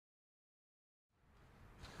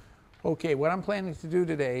Okay, what I'm planning to do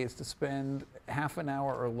today is to spend half an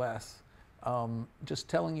hour or less just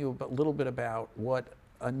telling you a little bit about what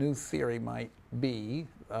a new theory might be,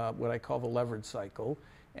 what I call the leverage cycle,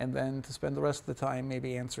 and then to spend the rest of the time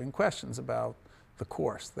maybe answering questions about the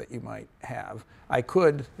course that you might have. I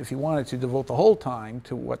could, if you wanted to, devote the whole time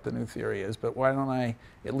to what the new theory is, but why don't I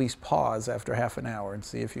at least pause after half an hour and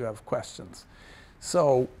see if you have questions.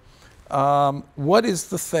 So, what is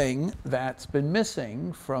the thing that's been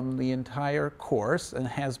missing from the entire course and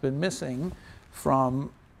has been missing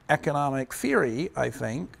from economic theory, I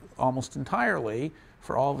think, almost entirely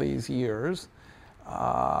for all these years,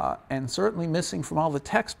 and certainly missing from all the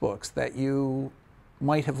textbooks that you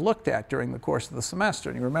might have looked at during the course of the semester?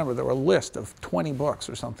 And you remember there were a list of 20 books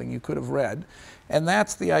or something you could have read, and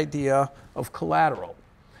that's the idea of collateral.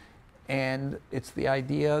 And it's the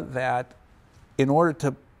idea that in order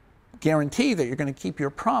to guarantee that you're going to keep your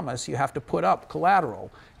promise, you have to put up collateral.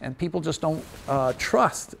 And people just don't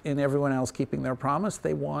trust in everyone else keeping their promise.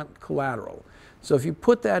 They want collateral. So if you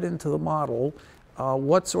put that into the model,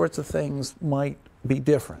 what sorts of things might be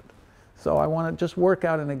different? So I want to just work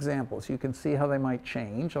out an example so you can see how they might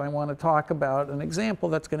change. I want to talk about an example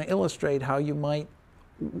that's going to illustrate how you might,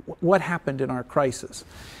 what happened in our crisis.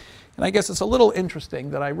 And I guess it's a little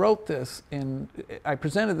interesting that I wrote this I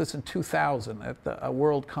presented this in 2000 at the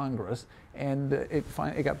World Congress, and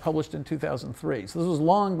it got published in 2003. So this was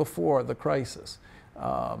long before the crisis.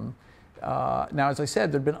 Now, as I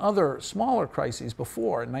said, there had been other smaller crises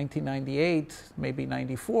before, in 1998, maybe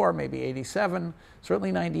 94, maybe 87,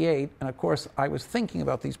 certainly 98. And of course, I was thinking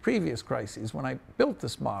about these previous crises when I built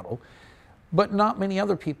this model. But not many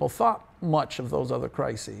other people thought much of those other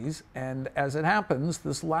crises. And as it happens,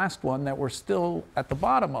 this last one that we're still at the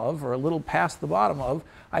bottom of, or a little past the bottom of,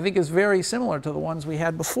 I think is very similar to the ones we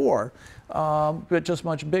had before, but just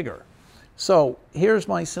much bigger. So here's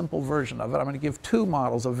my simple version of it. I'm going to give two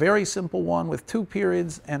models, a very simple one with 2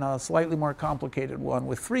 periods and a slightly more complicated one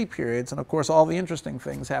with 3 periods. And of course, all the interesting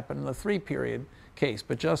things happen in the 3-period case.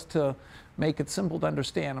 But just to make it simple to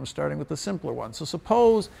understand, I'm starting with the simpler one. So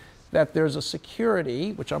suppose that there's a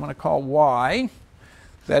security, which I'm going to call Y,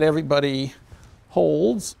 that everybody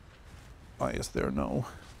holds. Why is there no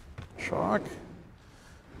chalk?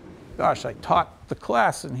 Gosh, I taught the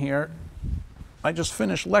class in here. I just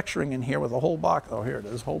finished lecturing in here with a whole box. Oh, here it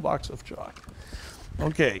is, whole box of chalk.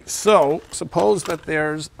 Okay, so suppose that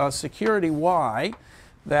there's a security Y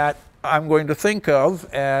that I'm going to think of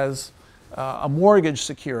as a mortgage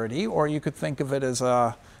security, or you could think of it as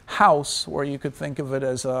a house, or you could think of it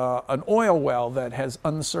as an oil well that has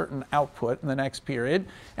uncertain output in the next period.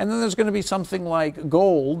 And then there's going to be something like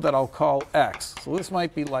gold that I'll call X. So this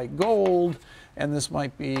might be like gold, and this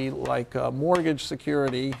might be like a mortgage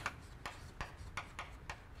security,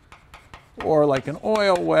 or like an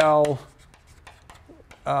oil well,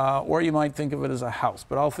 or you might think of it as a house.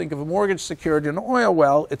 But I'll think of a mortgage security and an oil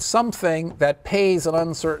well. It's something that pays an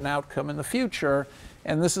uncertain outcome in the future,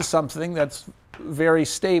 and this is something that's very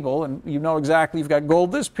stable, and you know exactly you've got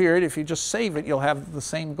gold this period. If you just save it, you'll have the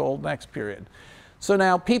same gold next period. So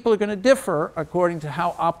now people are going to differ according to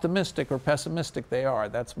how optimistic or pessimistic they are.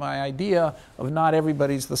 That's my idea of not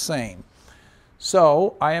everybody's the same.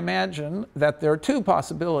 So I imagine that there are 2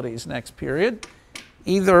 possibilities next period.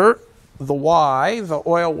 Either the Y, the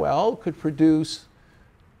oil well, could produce,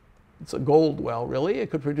 it's a gold well really, it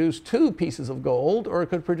could produce 2 pieces of gold, or it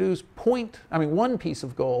could produce 1 piece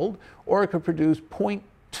of gold, or it could produce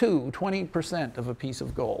 0.2, 20% of a piece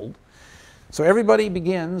of gold. So everybody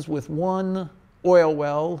begins with 1 oil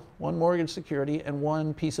well, 1 mortgage security, and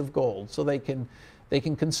 1 piece of gold. So they can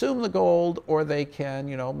consume the gold, or they can,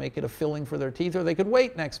 make it a filling for their teeth, or they could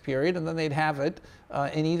wait next period and then they'd have it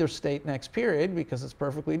in either state next period because it's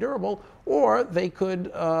perfectly durable, or they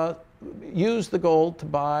could use the gold to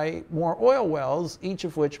buy more oil wells, each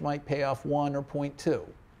of which might pay off 1 or 0.2.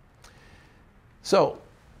 So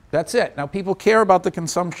that's it. Now people care about the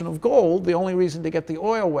consumption of gold. The only reason to get the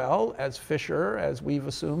oil well, as Fisher, as we've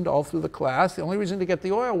assumed all through the class, the only reason to get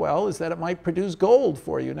the oil well is that it might produce gold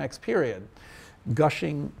for you next period.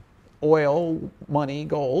 Gushing oil, money,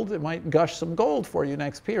 gold, it might gush some gold for you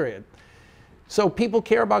next period. So people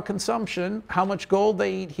care about consumption, how much gold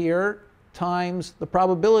they eat here, times the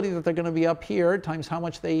probability that they're going to be up here, times how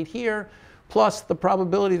much they eat here, plus the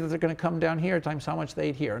probability that they're going to come down here, times how much they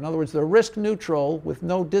eat here. In other words, they're risk neutral with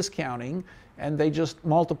no discounting, and they just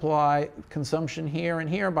multiply consumption here and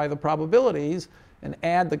here by the probabilities and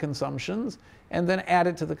add the consumptions, and then add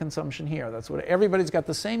it to the consumption here. That's what everybody's got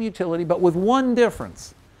the same utility, but with one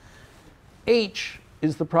difference. H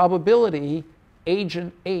is the probability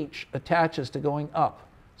agent H attaches to going up.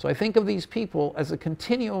 So I think of these people as a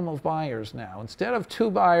continuum of buyers now. Instead of 2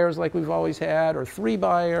 buyers like we've always had, or 3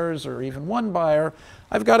 buyers, or even 1 buyer,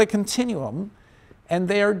 I've got a continuum. And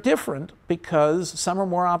they are different because some are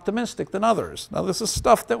more optimistic than others. Now, this is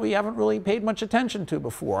stuff that we haven't really paid much attention to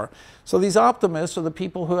before. So these optimists are the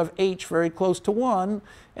people who have H very close to 1,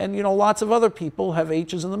 and lots of other people have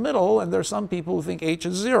H's in the middle, and there are some people who think H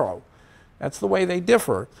is 0. That's the way they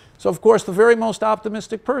differ. So, of course, the very most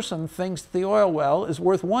optimistic person thinks the oil well is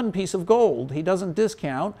worth 1 piece of gold. He doesn't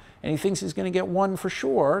discount, and he thinks he's going to get 1 for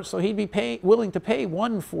sure, so he'd be willing to pay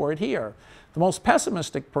 1 for it here. The most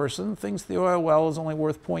pessimistic person thinks the oil well is only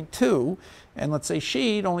worth 0.2, and let's say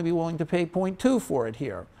she'd only be willing to pay 0.2 for it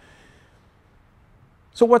here.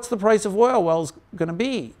 So what's the price of oil wells going to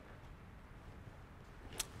be?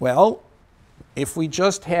 Well, if we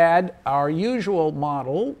just had our usual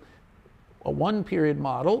model, a 1-period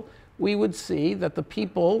model, we would see that the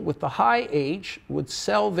people with the high H would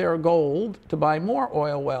sell their gold to buy more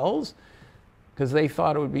oil wells because they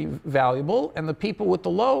thought it would be valuable, and the people with the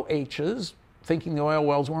low H's, thinking the oil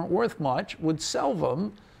wells weren't worth much, would sell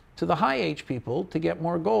them to the high H people to get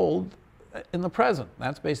more gold in the present.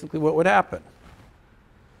 That's basically what would happen.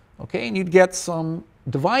 Okay, and you'd get some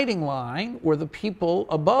dividing line where the people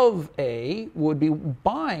above A would be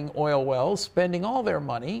buying oil wells, spending all their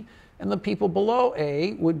money, and the people below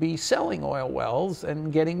A would be selling oil wells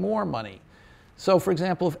and getting more money. So, for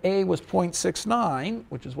example, if A was 0.69,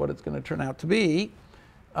 which is what it's going to turn out to be,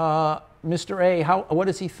 Mr. A, what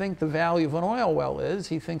does he think the value of an oil well is?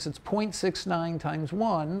 He thinks it's 0.69 times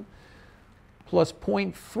 1 plus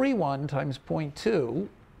 0.31 times 0.2,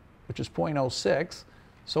 which is 0.06.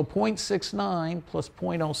 So 0.69 plus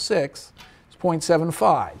 0.06 is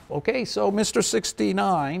 0.75. Okay, so Mr.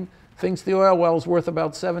 69 thinks the oil well is worth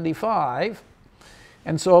about 75.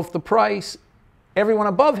 And so if the price, everyone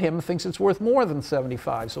above him thinks it's worth more than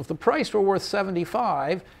 75. So if the price were worth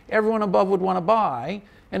 75, everyone above would want to buy,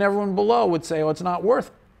 and everyone below would say, oh, it's not worth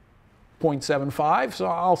 0.75, so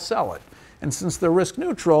I'll sell it. And since they're risk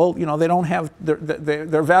neutral, they don't have,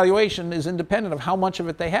 their valuation is independent of how much of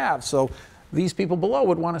it they have. So these people below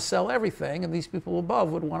would want to sell everything, and these people above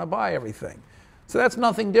would want to buy everything. So that's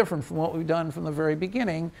nothing different from what we've done from the very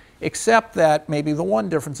beginning, except that maybe the one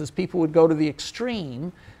difference is people would go to the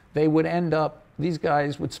extreme. They would end up, these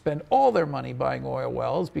guys would spend all their money buying oil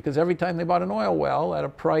wells, because every time they bought an oil well at a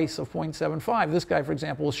price of 0.75, this guy, for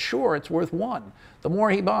example, is sure it's worth 1. The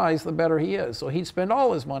more he buys, the better he is. So he'd spend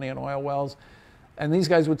all his money on oil wells, and these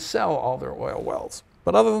guys would sell all their oil wells.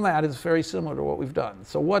 But other than that, it's very similar to what we've done.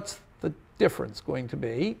 So what's the difference going to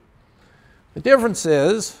be? The difference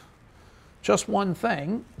is just one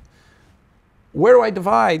thing. Where do I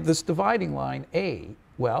divide this dividing line, A?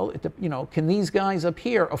 Well, can these guys up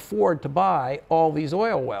here afford to buy all these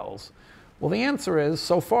oil wells? Well, the answer is,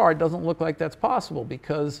 so far, it doesn't look like that's possible,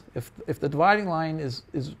 because if the dividing line is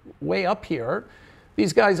way up here,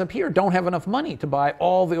 these guys up here don't have enough money to buy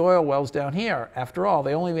all the oil wells down here. After all,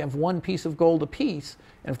 they only have 1 piece of gold apiece,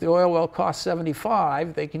 and if the oil well costs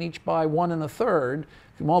 75, they can each buy 1 1/3.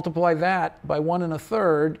 If you multiply that by 1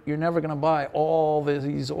 1/3, you're never going to buy all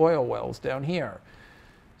these oil wells down here.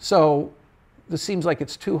 So this seems like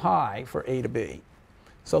it's too high for A to B.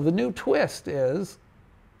 So the new twist is,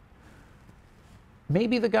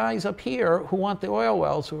 maybe the guys up here who want the oil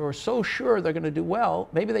wells, who are so sure they're going to do well,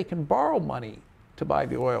 maybe they can borrow money to buy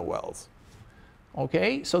the oil wells.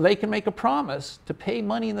 Okay, so they can make a promise to pay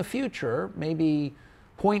money in the future, maybe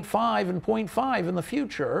 0.5 and 0.5 in the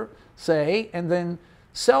future, say, and then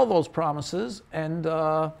sell those promises and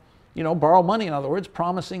borrow money, in other words,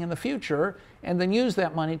 promising in the future, and then use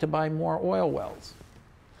that money to buy more oil wells.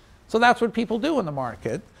 So that's what people do in the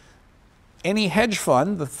market. Any hedge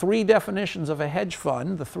fund, the 3 definitions of a hedge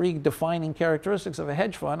fund, the 3 defining characteristics of a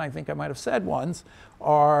hedge fund, I think I might have said once,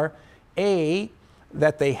 are A,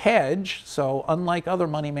 that they hedge. So unlike other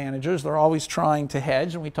money managers, they're always trying to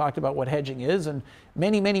hedge, and we talked about what hedging is, and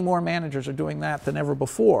many, many more managers are doing that than ever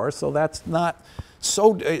before. So that's not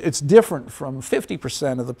so, it's different from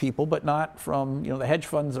 50% of the people, but not from, the hedge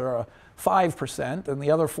funds are 5%, and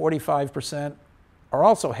the other 45% are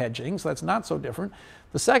also hedging, so that's not so different.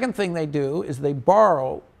 The second thing they do is they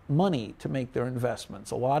borrow money to make their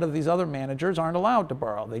investments. A lot of these other managers aren't allowed to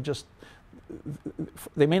borrow.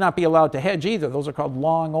 They may not be allowed to hedge either. Those are called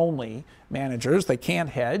long-only managers. They can't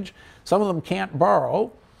hedge. Some of them can't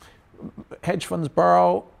borrow. Hedge funds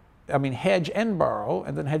hedge and borrow,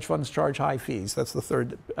 and then hedge funds charge high fees. That's the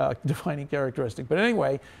third defining characteristic. But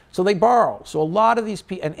anyway, so they borrow. So a lot of these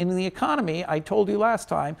people, and in the economy, I told you last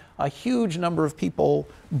time, a huge number of people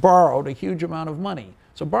borrowed a huge amount of money.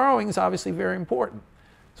 So borrowing is obviously very important.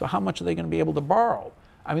 So how much are they going to be able to borrow?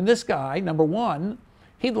 I mean, this guy, number one,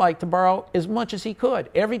 he'd like to borrow as much as he could.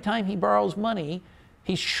 Every time he borrows money,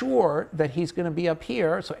 he's sure that he's going to be up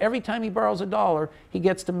here. So every time he borrows $1, he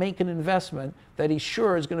gets to make an investment that he's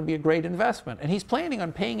sure is going to be a great investment. And he's planning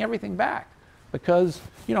on paying everything back because,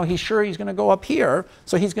 you know, he's sure he's going to go up here.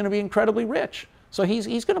 So he's going to be incredibly rich. So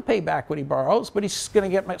he's going to pay back what he borrows, but he's going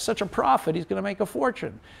to get such a profit, he's going to make a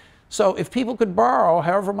fortune. So if people could borrow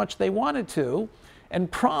however much they wanted to and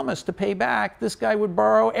promise to pay back, this guy would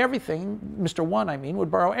borrow everything, Mr. One, I mean,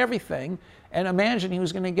 would borrow everything, and imagine he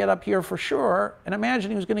was going to get up here for sure, and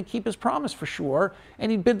imagine he was going to keep his promise for sure,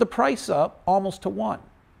 and he'd bid the price up almost to 1.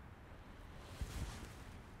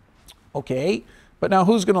 Okay, but now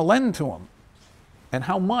who's going to lend to him? And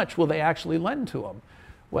how much will they actually lend to him?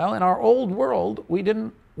 Well, in our old world, we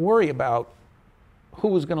didn't worry about who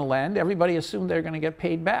was going to lend. Everybody assumed they're going to get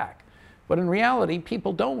paid back. But in reality,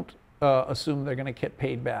 people don't assume they're going to get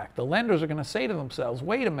paid back. The lenders are going to say to themselves,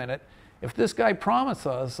 wait a minute, if this guy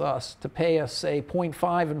promises us to pay us, say,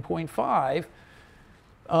 0.5 and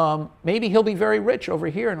 0.5, maybe he'll be very rich over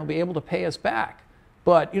here and he'll be able to pay us back.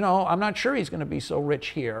 But, you know, I'm not sure he's going to be so rich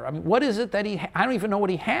here. I mean, what is it that I don't even know what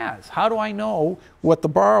he has. How do I know what the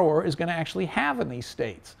borrower is going to actually have in these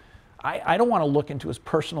states? I don't want to look into his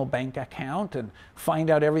personal bank account and find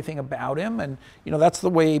out everything about him. And, you know, that's the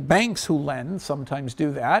way banks who lend sometimes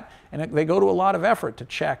do that. And they go to a lot of effort to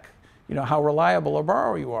check, you know, how reliable a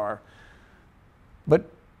borrower you are. But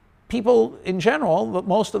people in general,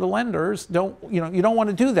 most of the lenders don't, you know, you don't want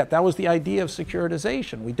to do that. That was the idea of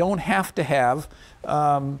securitization. We don't have to have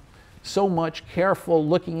so much careful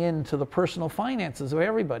looking into the personal finances of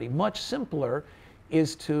everybody. Much simpler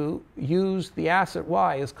is to use the asset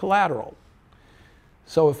Y as collateral.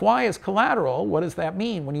 So if Y is collateral, what does that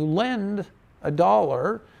mean? When you lend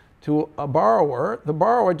 $1 to a borrower, the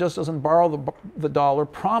borrower just doesn't borrow the dollar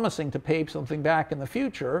promising to pay something back in the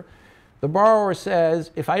future. The borrower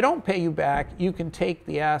says, if I don't pay you back, you can take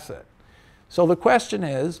the asset. So the question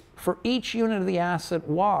is, for each unit of the asset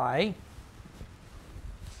Y,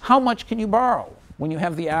 how much can you borrow when you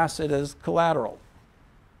have the asset as collateral?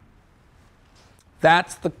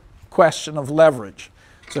 That's the question of leverage.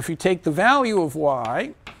 So if you take the value of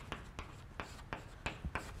Y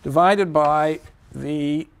divided by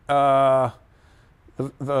the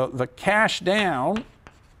cash down,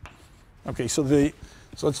 okay, so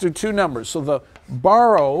let's do two numbers. So the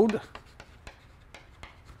borrowed,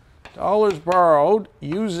 dollars borrowed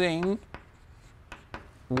using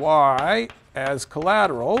Y as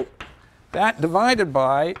collateral, that divided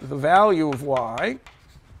by the value of Y,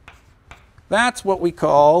 that's what we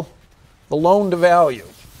call the loan to value.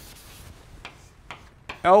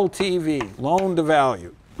 LTV, loan to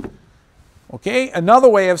value. Okay, another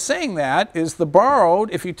way of saying that is the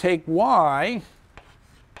borrowed, if you take Y,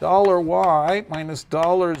 dollar Y minus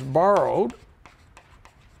dollars borrowed,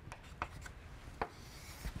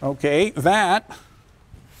 okay, that,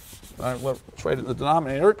 let's write it in the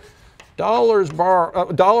denominator,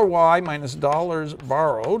 dollar Y minus dollars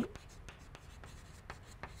borrowed,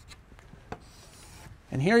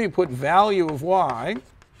 and here you put value of Y,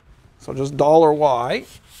 so just dollar Y,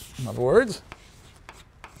 in other words.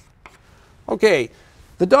 Okay,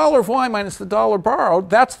 the dollar of Y minus the dollar borrowed,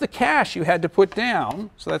 that's the cash you had to put down.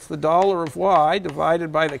 So that's the dollar of Y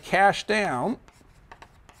divided by the cash down.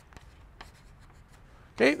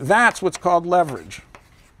 Okay, that's what's called leverage.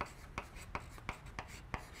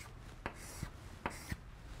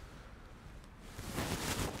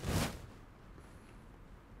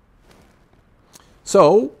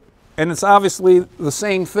 So, and it's obviously the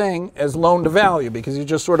same thing as loan to value because you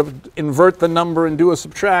just sort of invert the number and do a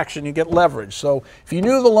subtraction, you get leverage. So if you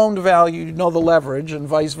knew the loan to value, you'd know the leverage and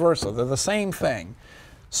vice versa. They're the same thing.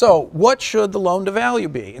 So what should the loan to value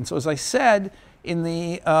be? And so as I said,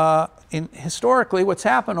 historically what's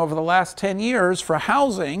happened over the last 10 years for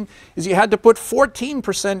housing is you had to put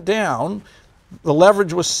 14% down. The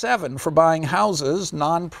leverage was 7 for buying houses,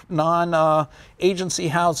 non-agency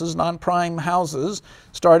houses, non-prime houses,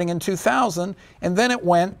 starting in 2000, and then it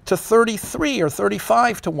went to 33 or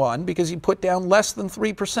 35 to 1 because you put down less than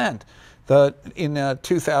 3% in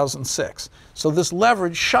 2006. So this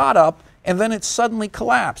leverage shot up, and then it suddenly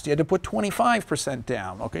collapsed. You had to put 25%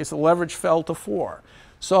 down. Okay, so the leverage fell to 4.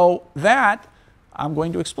 So that, I'm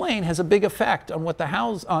going to explain, has a big effect on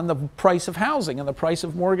on the price of housing and the price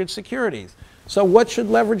of mortgage securities. So what should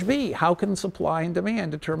leverage be? How can supply and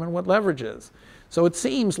demand determine what leverage is? So it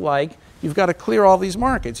seems like you've got to clear all these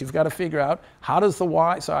markets. You've got to figure out how does the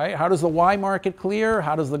Y market clear?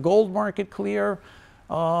 How does the gold market clear?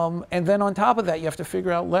 And then on top of that, you have to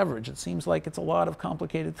figure out leverage. It seems like it's a lot of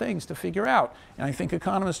complicated things to figure out. And I think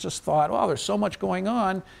economists just thought, well, there's so much going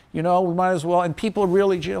on, we might as well, and people are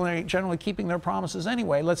really generally keeping their promises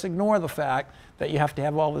anyway. Let's ignore the fact that you have to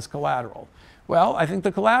have all this collateral. Well, I think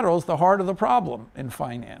the collateral is the heart of the problem in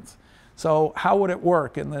finance. So how would it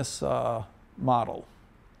work in this model?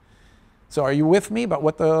 So are you with me about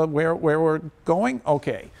where we're going?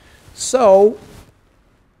 Okay. So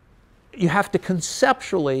you have to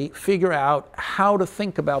conceptually figure out how to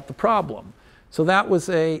think about the problem. So in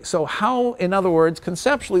other words,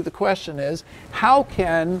 conceptually the question is, how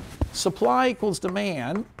can supply equals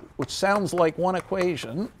demand, which sounds like one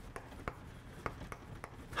equation,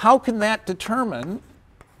 how can that determine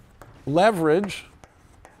leverage,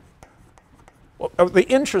 the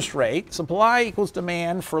interest rate, supply equals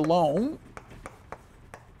demand for loan,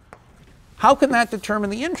 how can that determine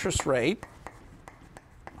the interest rate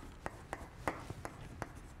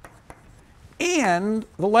and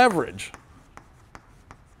the leverage?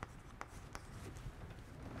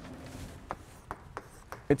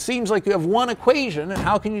 It seems like you have one equation, and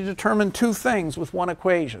how can you determine two things with one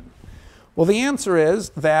equation? Well, the answer is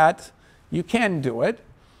that you can do it,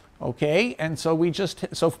 okay? And so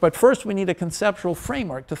but first we need a conceptual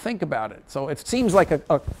framework to think about it. So it seems like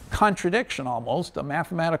a contradiction almost, a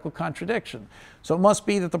mathematical contradiction. So it must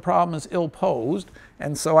be that the problem is ill-posed,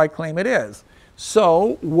 and so I claim it is.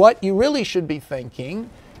 So what you really should be thinking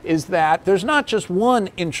is that there's not just one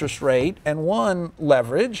interest rate and one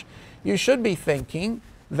leverage. You should be thinking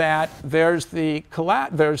that there's the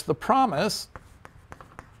promise,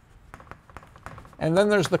 and then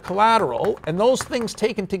there's the collateral, and those things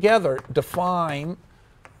taken together define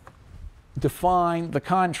the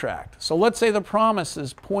contract. So let's say the promise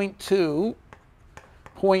is 0.2,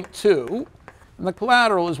 and the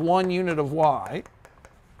collateral is 1 unit of y.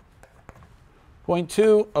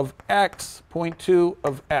 0.2 of x, 0.2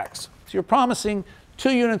 of x. So you're promising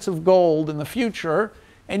 2 units of gold in the future,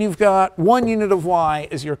 and you've got 1 unit of y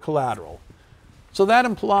as your collateral. So that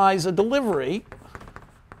implies a delivery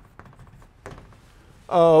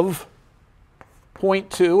of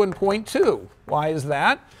 0.2 and 0.2. Why is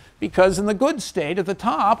that? Because in the good state at the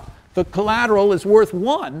top, the collateral is worth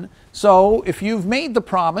 1. So if you've made the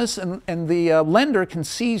promise and the lender can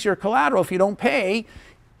seize your collateral, if you don't pay,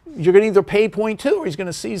 you're going to either pay 0.2 or he's going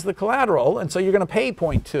to seize the collateral, and so you're going to pay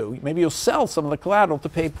 0.2. Maybe you'll sell some of the collateral to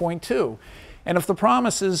pay 0.2. And if the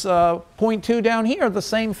promise is 0.2 down here, the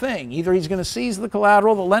same thing. Either he's going to seize the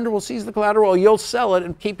collateral, the lender will seize the collateral, or you'll sell it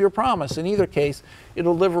and keep your promise. In either case,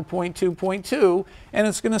 it'll deliver 0.2, 0.2, and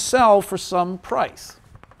it's going to sell for some price.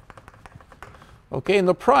 Okay, and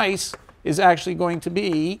the price is actually going to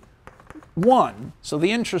be 1. So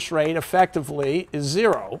the interest rate effectively is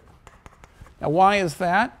 0. Now why is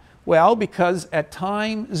that? Well, because at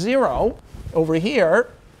time 0, over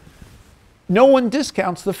here, no one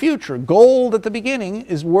discounts the future. Gold at the beginning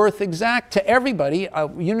is worth exact to everybody. A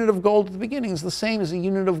unit of gold at the beginning is the same as a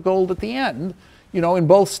unit of gold at the end, in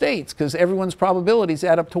both states, because everyone's probabilities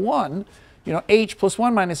add up to 1. H plus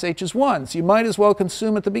 1 minus H is 1. So you might as well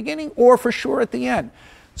consume at the beginning or for sure at the end.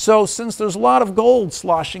 So since there's a lot of gold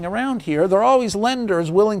sloshing around here, there are always lenders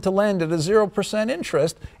willing to lend at a 0%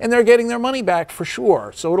 interest, and they're getting their money back for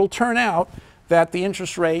sure. So it'll turn out that the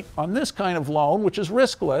interest rate on this kind of loan, which is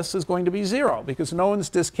riskless, is going to be 0 because no one's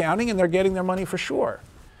discounting and they're getting their money for sure.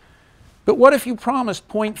 But what if you promised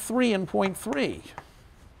 0.3 and 0.3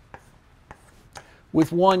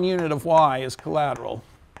 with 1 unit of y as collateral?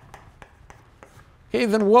 Okay,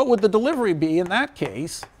 then what would the delivery be in that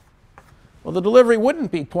case? Well, the delivery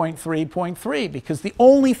wouldn't be 0.3, 0.3, because the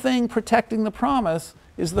only thing protecting the promise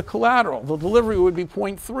is the collateral. The delivery would be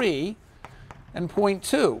 0.3 and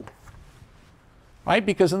 0.2, right?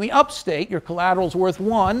 Because in the upstate, your collateral is worth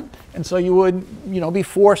 1, and so you would, be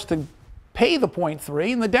forced to pay the 0.3.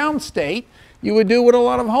 In the downstate, you would do what a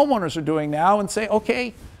lot of homeowners are doing now and say,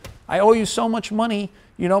 okay, I owe you so much money.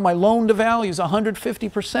 My loan to value is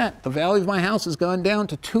 150%. The value of my house has gone down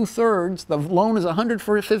to 2/3. The loan is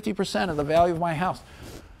 150% of the value of my house.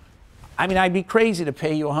 I mean, I'd be crazy to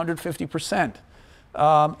pay you 150%.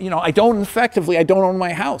 I don't own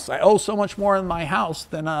my house. I owe so much more in my house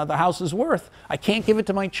than the house is worth. I can't give it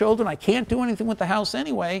to my children. I can't do anything with the house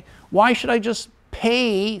anyway. Why should I just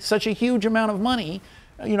pay such a huge amount of money?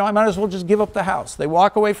 I might as well just give up the house. They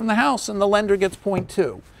walk away from the house and the lender gets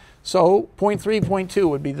 0.2. So 0.3, 0.2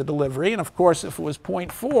 would be the delivery. And of course, if it was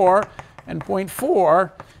 0.4 and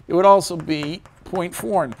 0.4, it would also be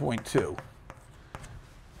 0.4 and 0.2.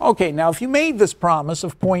 Okay, now if you made this promise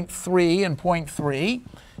of 0.3 and 0.3,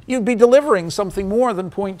 you'd be delivering something more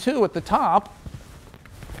than 0.2 at the top.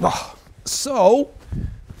 So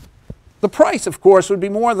the price, of course, would be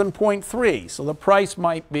more than 0.3. So the price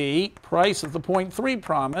might be, price of the 0.3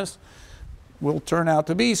 promise will turn out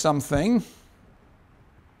to be something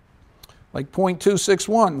like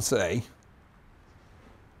 0.261, say.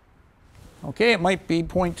 Okay, it might be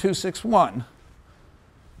 0.261.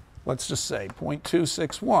 Let's just say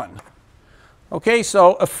 0.261. Okay,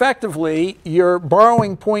 so effectively, you're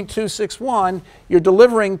borrowing 0.261, you're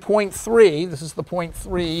delivering 0.3. This is the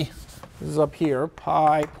 0.3. This is up here,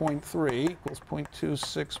 pi 0.3 equals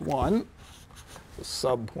 0.261,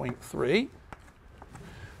 sub 0.3.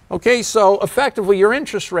 Okay, so effectively your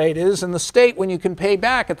interest rate is, in the state when you can pay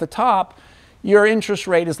back at the top, your interest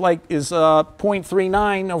rate is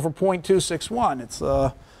 0.39 over 0.261. It's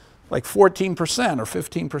like 14% or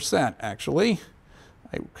 15% actually.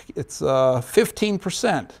 It's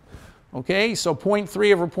 15%. Okay, so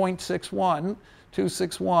 0.3 over 0.61,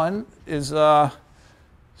 261 is so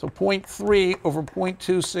 0.3 over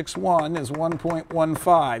 0.261 is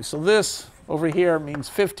 1.15. So this over here means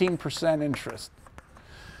 15% interest.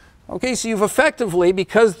 Okay, so you've effectively,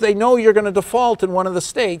 because they know you're going to default in one of the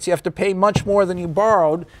states, you have to pay much more than you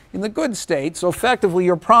borrowed in the good state. So effectively,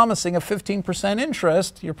 you're promising a 15%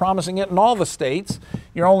 interest. You're promising it in all the states.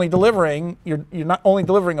 You're only delivering, you're not only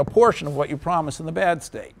delivering a portion of what you promised in the bad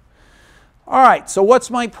state. All right, so what's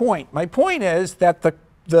my point? My point is that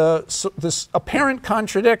this apparent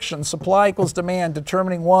contradiction, supply equals demand,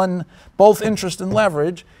 determining both interest and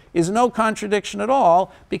leverage, is no contradiction at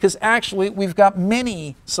all, because actually we've got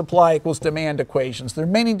many supply equals demand equations. There are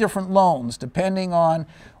many different loans depending on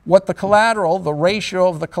what the collateral, the ratio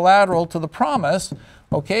of the collateral to the promise.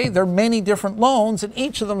 Okay, there are many different loans, and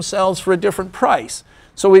each of them sells for a different price.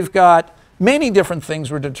 So we've got many different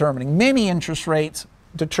things we're determining, many interest rates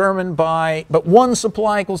determined by, but one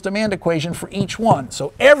supply equals demand equation for each one.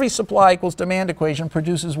 So every supply equals demand equation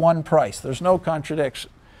produces one price. There's no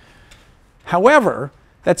contradiction. However,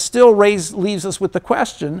 that still leaves us with the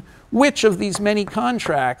question, which of these many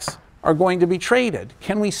contracts are going to be traded?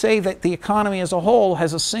 Can we say that the economy as a whole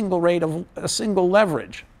has a single rate of a single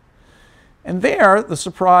leverage? And there, the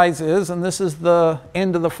surprise is, and this is the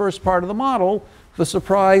end of the first part of the model, the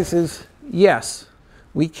surprise is yes,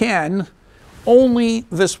 we can. Only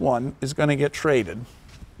this one is going to get traded.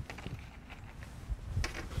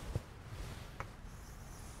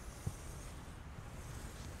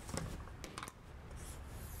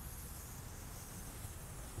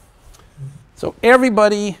 So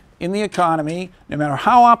everybody in the economy, no matter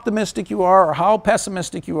how optimistic you are or how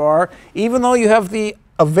pessimistic you are, even though you have the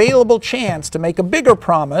available chance to make a bigger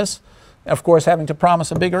promise, of course having to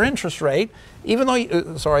promise a bigger interest rate, even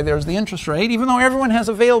though, there's the interest rate, even though everyone has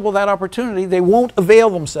available that opportunity, they won't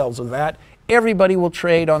avail themselves of that. Everybody will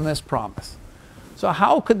trade on this promise. So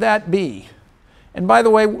how could that be? And by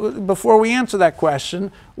the way, before we answer that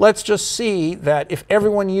question, let's just see that if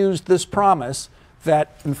everyone used this promise,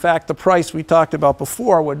 that in fact the price we talked about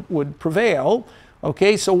before would prevail.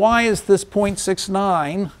 Okay, so why is this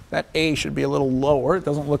 0.69? That A should be a little lower. It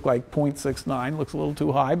doesn't look like 0.69, looks a little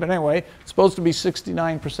too high, but anyway, it's supposed to be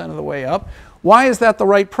 69% of the way up. Why is that the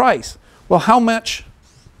right price? Well, how much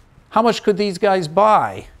could these guys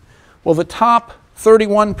buy? Well, the top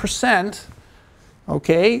 31%,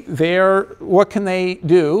 okay, what can they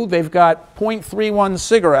do? They've got 0.31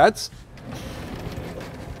 cigarettes.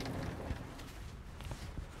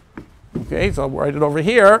 Okay, so I'll write it over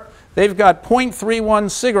here. They've got 0.31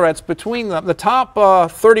 cigarettes between them. The top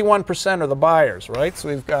 31% are the buyers, right? So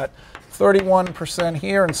we've got 31%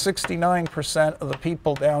 here and 69% of the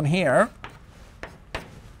people down here.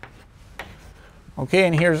 Okay,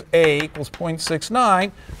 and here's A equals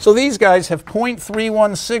 0.69. So these guys have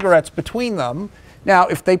 0.31 cigarettes between them. Now,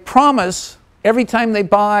 if they promise, every time they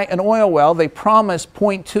buy an oil well, they promise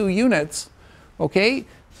 0.2 units, okay?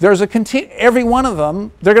 Every one of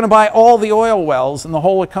them, they're going to buy all the oil wells in the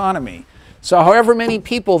whole economy. So however many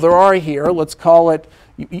people there are here, let's call it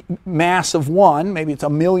mass of 1, maybe it's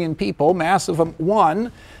 1 million people, mass of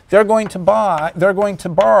 1, they're going to borrow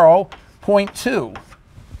 0.2.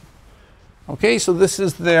 Okay, so this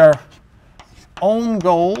is their own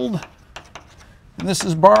gold, and this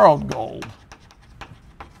is borrowed gold.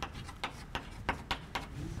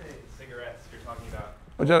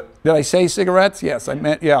 Did I say cigarettes? Yes, I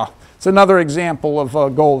meant, yeah. It's another example of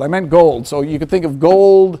gold. I meant gold. So you could think of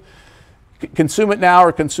gold, consume it now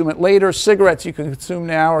or consume it later. Cigarettes you can consume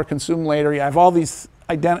now or consume later. Yeah, I have all these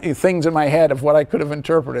things in my head of what I could have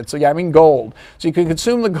interpreted. So yeah, I mean gold. So you can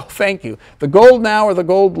consume the gold, thank you. The gold now or the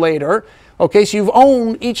gold later. Okay,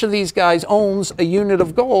 so each of these guys owns a unit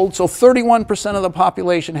of gold. So 31% of the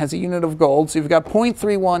population has a unit of gold. So you've got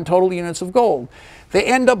 0.31 total units of gold. They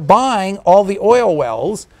end up buying all the oil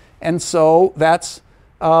wells, And so that's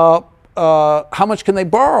how much can they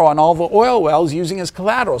borrow on all the oil wells using as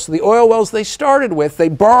collateral. So the oil wells they started with, they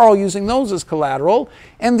borrow using those as collateral,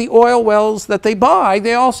 and the oil wells that they buy,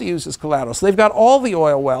 they also use as collateral. So they've got all the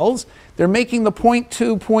oil wells. They're making the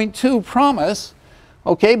 0.2 promise,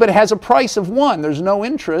 okay, but it has a price of 1. There's no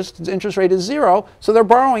interest. Its interest rate is 0, so they're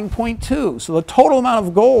borrowing 0.2. So the total amount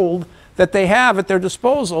of gold that they have at their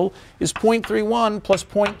disposal is 0.31 plus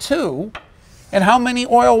 0.2. And how many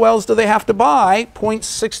oil wells do they have to buy?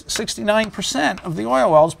 0.69% of the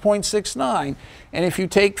oil wells, 0.69. And if you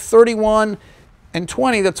take 31 and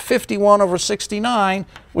 20, that's 51 over 69,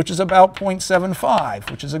 which is about 0.75,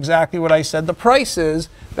 which is exactly what I said the price is.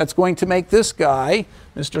 That's going to make this guy,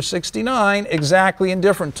 Mr. 69, exactly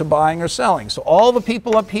indifferent to buying or selling. So all the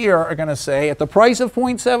people up here are going to say, at the price of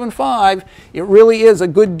 0.75, it really is a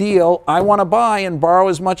good deal. I want to buy and borrow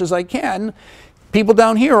as much as I can. People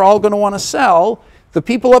down here are all going to want to sell. The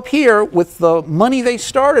people up here, with the money they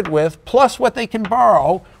started with, plus what they can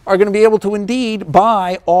borrow, are going to be able to indeed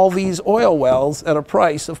buy all these oil wells at a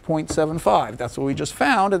price of 0.75. That's what we just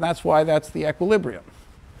found, and that's why that's the equilibrium.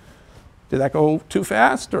 Did that go too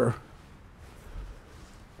fast, or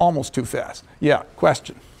almost too fast? Yeah,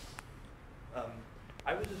 question.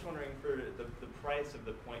 I was just wondering, for the price of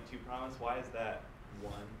the 0.2 promise, why is that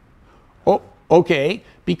 1? Oh, okay.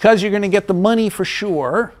 Because you're going to get the money for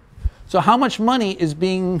sure. So how much money is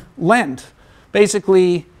being lent?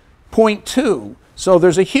 Basically 0.2. So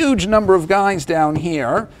there's a huge number of guys down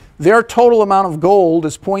here. Their total amount of gold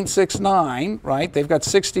is 0.69, right? They've got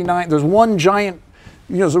 69. There's one giant,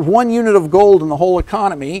 there's 1 unit of gold in the whole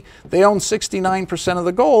economy. They own 69% of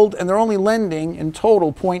the gold, and they're only lending in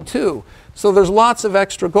total 0.2. So there's lots of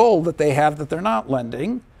extra gold that they have that they're not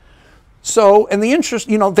lending. So, and the interest,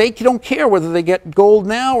 they don't care whether they get gold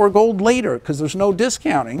now or gold later, because there's no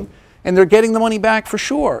discounting, and they're getting the money back for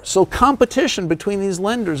sure. So competition between these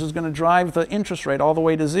lenders is going to drive the interest rate all the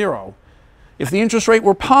way to 0. If the interest rate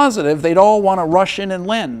were positive, they'd all want to rush in and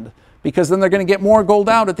lend, because then they're going to get more gold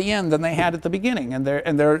out at the end than they had at the beginning, and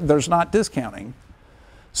there's not discounting.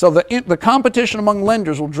 So the competition among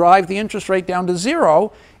lenders will drive the interest rate down to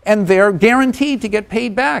 0, and they're guaranteed to get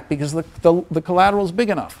paid back because the collateral is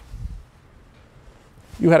big enough.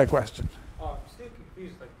 You had a question. I'm still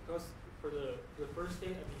confused, because for the first date,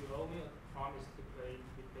 you only promised to pay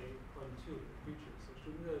 0.2 in the future. So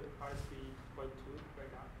shouldn't the price be 0.2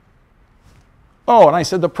 right now? Oh, and I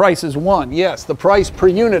said the price is 1. Yes, the price per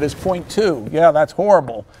unit is 0.2. Yeah, that's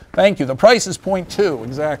horrible. Thank you. The price is 0.2,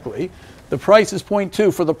 exactly. The price is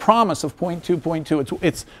 0.2 for the promise of 0.2.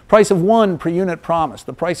 It's price of 1 per unit promise.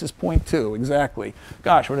 The price is 0.2, exactly.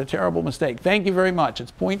 Gosh, what a terrible mistake. Thank you very much.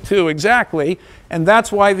 It's 0.2, exactly. And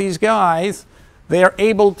that's why these guys, they are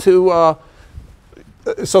able to,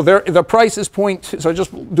 so the price is 0.2. So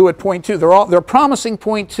just do it 0.2. They're promising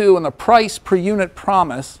 0.2, and the price per unit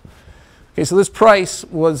promise. Okay, so this price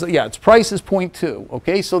was, its price is 0.2.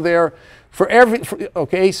 Okay, so they're, per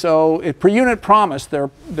unit promise, their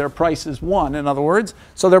price is 1, in other words.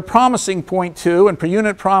 So they're promising 0.2, and per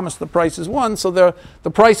unit promise, the price is 1. So the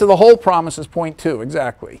price of the whole promise is 0.2,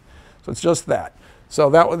 exactly. So it's just that. So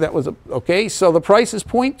that was okay. So the price is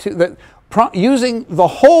 0.2. Using the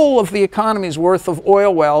whole of the economy's worth of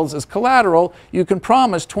oil wells as collateral, you can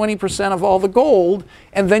promise 20% of all the gold,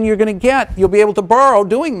 and then you'll be able to borrow,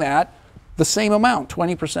 doing that, the same amount,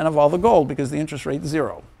 20% of all the gold, because the interest rate is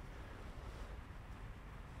 0.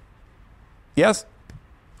 Yes?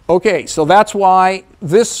 Okay, so that's why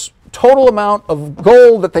this total amount of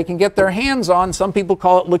gold that they can get their hands on, some people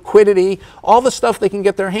call it liquidity, all the stuff they can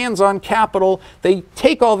get their hands on, capital, they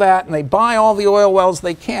take all that and they buy all the oil wells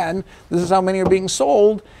they can. This is how many are being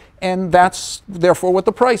sold, and that's therefore what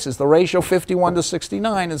the price is. The ratio 51 to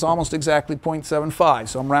 69 is almost exactly 0.75,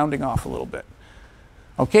 so I'm rounding off a little bit.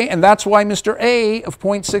 Okay, and that's why Mr. A of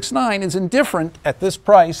 0.69 is indifferent at this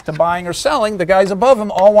price to buying or selling. The guys above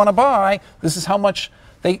him all want to buy. This is how much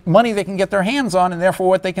money they can get their hands on, and therefore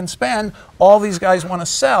what they can spend. All these guys want to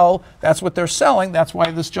sell. That's what they're selling. That's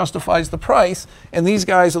why this justifies the price. And these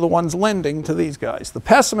guys are the ones lending to these guys. The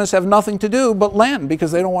pessimists have nothing to do but lend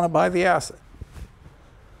because they don't want to buy the asset.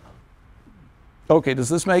 Okay, does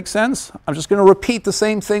this make sense? I'm just going to repeat the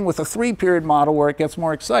same thing with a 3-period model where it gets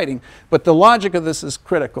more exciting. But the logic of this is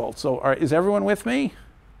critical. So is everyone with me?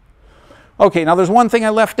 Okay, now there's one thing I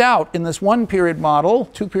left out in this 1-period model,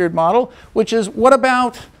 2-period model, which is, what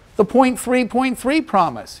about the 0.3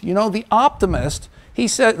 promise? The optimist, he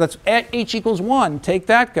said, that's at h equals 1, take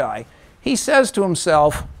that guy. He says to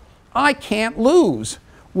himself, I can't lose.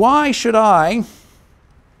 Why should I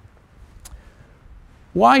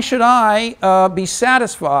be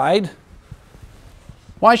satisfied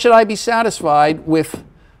Why should I be satisfied with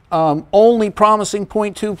only promising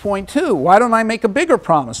 0.2, 0.2? Why don't I make a bigger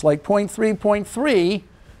promise, like 0.3, 0.3?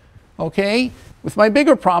 Okay, with my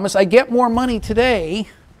bigger promise, I get more money today,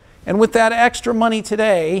 and with that extra money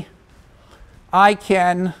today, I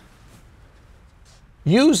can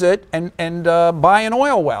use it and buy an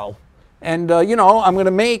oil well. And, you know, I'm going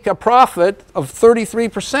to make a profit of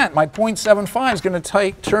 33%. My 0.75 is going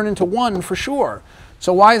to turn into 1 for sure.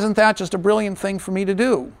 So why isn't that just a brilliant thing for me to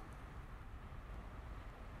do?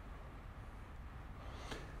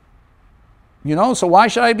 You know, so why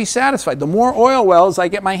should I be satisfied? The more oil wells I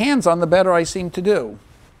get my hands on, the better I seem to do.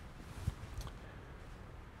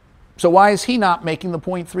 So why is he not making the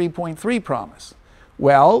 0.3, 0.3 promise?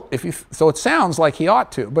 Well, so it sounds like he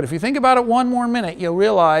ought to, but if you think about it one more minute, you'll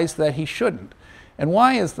realize that he shouldn't. And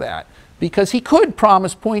why is that? Because he could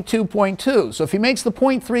promise 0.2, 0.2. So if he makes the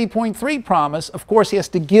 0.3, 0.3 promise, of course he has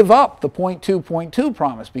to give up the 0.2, 0.2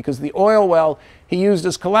 promise, because the oil well he used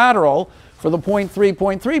as collateral for the 0.3,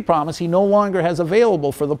 0.3 promise, he no longer has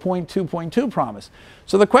available for the 0.2, 0.2 promise.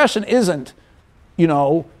 So the question isn't, you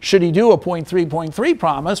know, should he do a 0.3, 0.3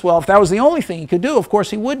 promise? Well, if that was the only thing he could do, of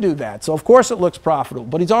course he would do that. So of course it looks profitable,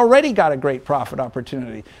 but he's already got a great profit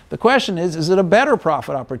opportunity. The question is it a better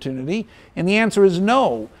profit opportunity? And the answer is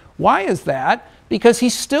no. Why is that? Because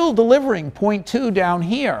he's still delivering 0.2 down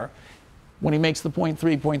here when he makes the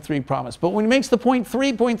 0.3, 0.3 promise. But when he makes the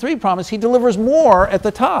 0.3, 0.3 promise, he delivers more at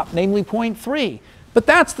the top, namely 0.3. But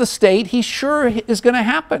that's the state he's sure is going to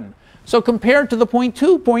happen. So compared to the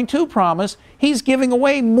 0.2, 0.2 promise, he's giving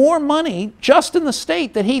away more money just in the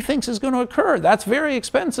state that he thinks is going to occur. That's very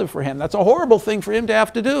expensive for him. That's a horrible thing for him to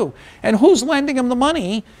have to do. And who's lending him the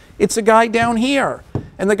money? It's a guy down here.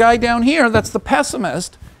 And the guy down here, that's the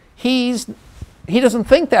pessimist, he doesn't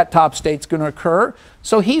think that top state's going to occur,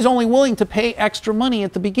 so he's only willing to pay extra money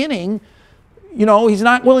at the beginning. You know, he's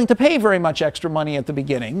not willing to pay very much extra money at the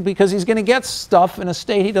beginning because he's going to get stuff in a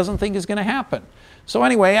state he doesn't think is going to happen. So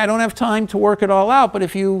anyway, I don't have time to work it all out, but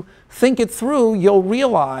if you think it through, you'll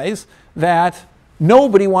realize that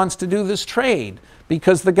nobody wants to do this trade,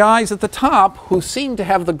 because the guys at the top who seem to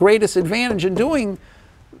have the greatest advantage in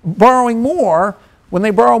borrowing more, when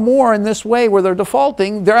they borrow more in this way where they're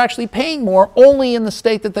defaulting, they're actually paying more only in the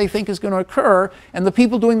state that they think is going to occur, and the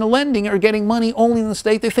people doing the lending are getting money only in the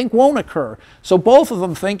state they think won't occur. So both of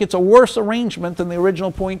them think it's a worse arrangement than the original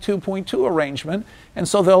 0.2, 0.2 arrangement, and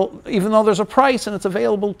so they'll, even though there's a price and it's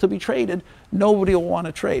available to be traded, nobody will want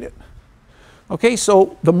to trade it. Okay,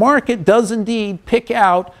 so the market does indeed pick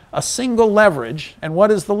out a single leverage, and what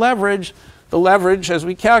is the leverage? The leverage, as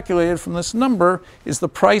we calculated from this number, is the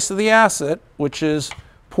price of the asset, which is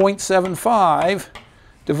 0.75,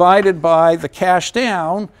 divided by the cash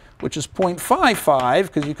down, which is 0.55,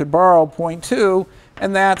 because you could borrow 0.2,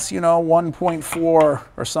 and that's, you know, 1.4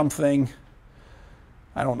 or something.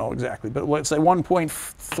 I don't know exactly, but let's say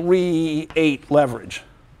 1.38 leverage.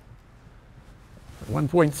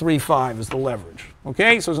 1.35 is the leverage.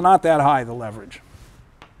 Okay, so it's not that high, the leverage.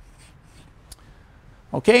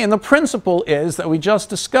 Okay, and the principle is that we just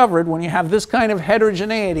discovered when you have this kind of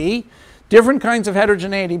heterogeneity, different kinds of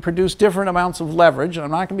heterogeneity produce different amounts of leverage, and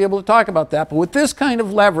I'm not going to be able to talk about that, but with this kind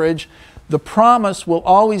of leverage, the promise will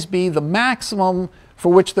always be the maximum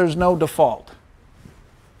for which there's no default.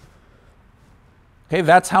 Okay,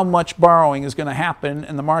 that's how much borrowing is going to happen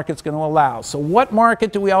and the market's going to allow. So what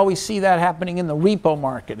market do we always see that happening in? The repo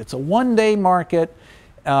market. It's a one-day market.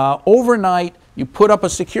 Overnight, you put up a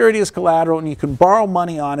security as collateral and you can borrow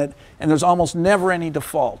money on it, and there's almost never any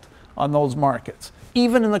default on those markets.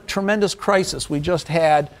 Even in the tremendous crisis we just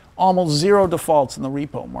had, almost zero defaults in the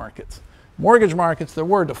repo markets. Mortgage markets, there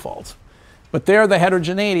were defaults. But there, the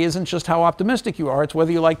heterogeneity isn't just how optimistic you are, it's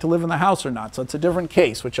whether you like to live in the house or not. So it's a different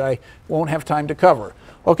case, which I won't have time to cover.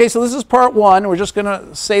 Okay, so this is part one. We're just going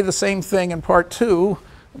to say the same thing in part two.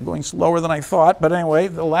 I'm going slower than I thought, but anyway,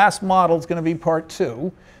 the last model is going to be part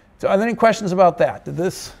two. So are there any questions about that? Did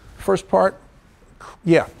this first part?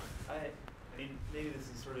 Yeah. I mean, maybe this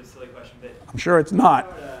is sort of a silly question, but I'm sure it's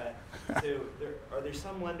not. So are there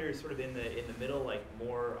some lenders sort of in the middle, like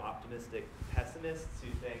more optimistic pessimists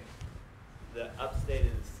who think the upstate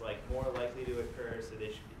is like more likely to occur, so they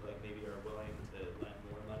should be like maybe are willing to lend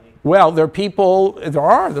more money? Well,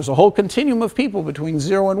 there's a whole continuum of people between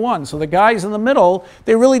 0 and 1. So the guys in the middle,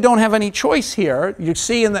 they really don't have any choice here. You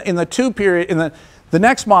see in the two period, in the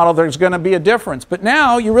next model, there's going to be a difference. But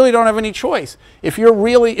now you really don't have any choice. If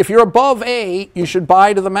you're above A, you should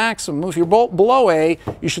buy to the maximum. If you're below A,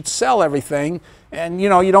 you should sell everything. And you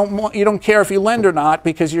know, you don't care if you lend or not,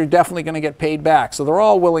 because you're definitely going to get paid back. So they're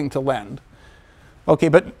all willing to lend. Okay,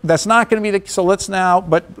 but that's not going to be the, so let's now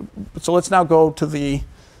go to the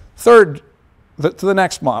to the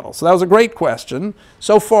next model. So that was a great question.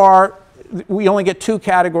 So far, we only get two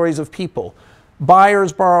categories of people: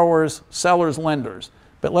 buyers, borrowers, sellers, lenders.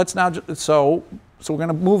 But let's now, so we're going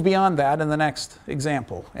to move beyond that in the next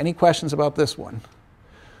example. Any questions about this one?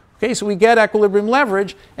 Okay, so we get equilibrium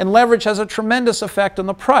leverage, and leverage has a tremendous effect on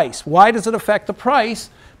the price. Why does it affect the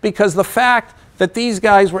price? Because the fact that these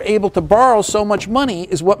guys were able to borrow so much money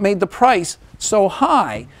is what made the price so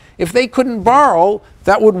high. If they couldn't borrow,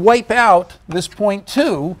 that would wipe out this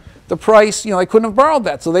 0.2. The price, they couldn't have borrowed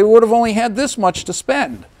that, so they would have only had this much to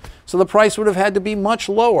spend. So the price would have had to be much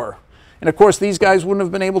lower. And of course, these guys wouldn't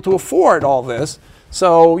have been able to afford all this.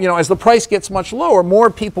 So, as the price gets much lower, more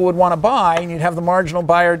people would want to buy, and you'd have the marginal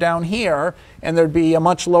buyer down here, and there'd be a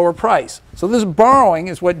much lower price. So this borrowing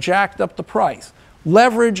is what jacked up the price.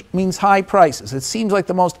 Leverage means high prices. It seems like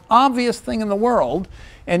the most obvious thing in the world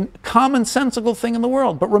and commonsensical thing in the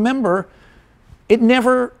world. But remember, it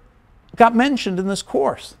never got mentioned in this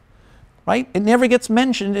course, right? It never gets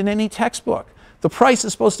mentioned in any textbook. The price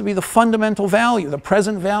is supposed to be the fundamental value, the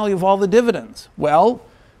present value of all the dividends. Well,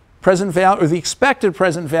 present value, or the expected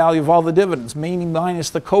present value of all the dividends, meaning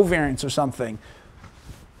minus the covariance or something.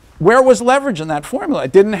 Where was leverage in that formula?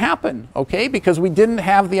 It didn't happen, okay? Because we didn't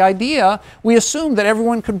have the idea. We assumed that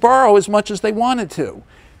everyone could borrow as much as they wanted to.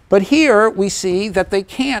 But here we see that they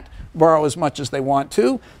can't borrow as much as they want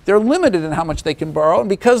to. They're limited in how much they can borrow, and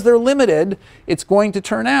because they're limited, it's going to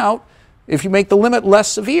turn out, if you make the limit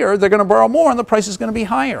less severe, they're going to borrow more and the price is going to be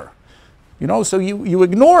higher. So you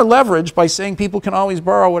ignore leverage by saying people can always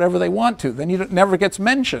borrow whatever they want to. Then it never gets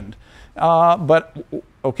mentioned. But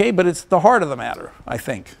it's the heart of the matter, I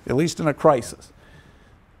think, at least in a crisis.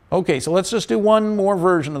 Okay, so let's just do one more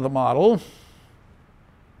version of the model.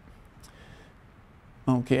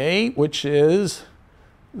 Okay, which is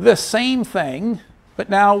the same thing, but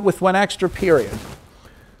now with one extra period.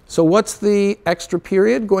 So what's the extra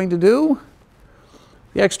period going to do?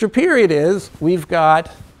 The extra period is we've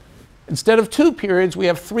got, instead of 2 periods, we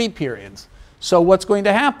have 3 periods. So what's going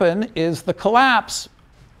to happen is the collapse,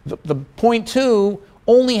 the 0.2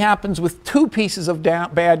 only happens with 2 pieces of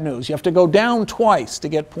bad news. You have to go down twice to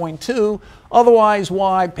get 0.2, otherwise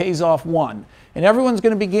y pays off 1. And everyone's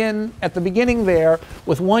going to begin at the beginning there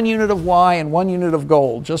with 1 unit of y and 1 unit of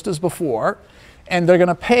gold, just as before. And they're going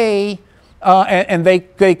to pay, and they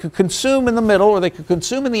could consume in the middle or they could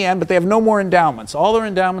consume in the end, but they have no more endowments. All their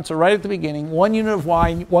endowments are right at the beginning, 1 unit of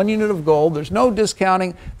y, 1 unit of gold. There's no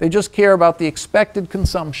discounting. They just care about the expected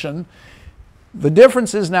consumption. The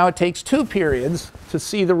difference is now it takes 2 periods to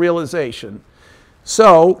see the realization.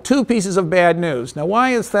 So 2 pieces of bad news. Now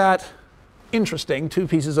why is that interesting, 2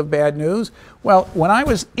 pieces of bad news? Well, when I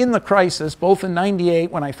was in the crisis, both in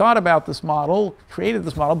 '98 when I thought about this model, created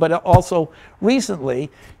this model, but also recently,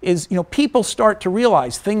 is people start to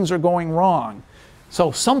realize things are going wrong.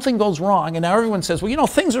 So something goes wrong, and now everyone says, well,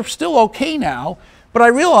 things are still okay now, but I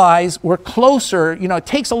realize we're closer. It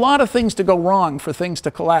takes a lot of things to go wrong for things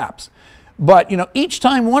to collapse. But each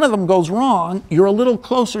time one of them goes wrong, you're a little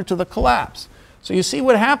closer to the collapse. So you see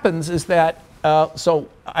what happens is that, so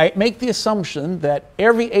I make the assumption that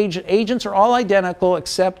every agents are all identical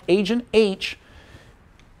except agent H.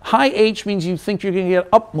 High H means you think you're going to get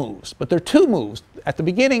up moves, but there are 2 moves at the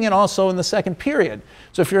beginning and also in the second period.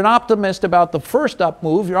 So if you're an optimist about the first up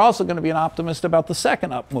move, you're also going to be an optimist about the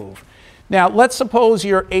second up move. Now let's suppose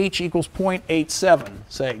your H equals 0.87,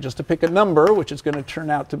 say, just to pick a number, which is going to turn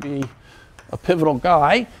out to be a pivotal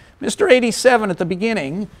guy. Mr. 87 at the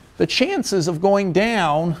beginning, the chances of going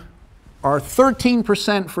down are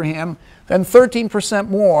 13% for him, then 13%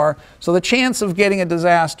 more. So the chance of getting a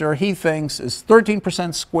disaster, he thinks, is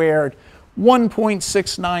 13% squared,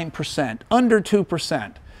 1.69%, under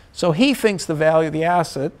 2%. So he thinks the value of the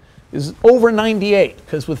asset is over 98,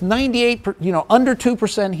 because with 98, under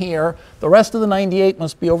 2% here, the rest of the 98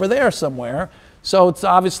 must be over there somewhere. So it's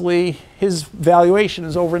obviously his valuation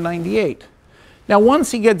is over 98. Now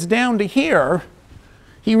once he gets down to here,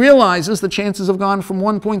 he realizes the chances have gone from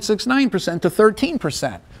 1.69% to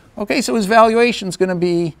 13%. Okay, so his valuation is going to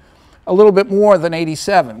be a little bit more than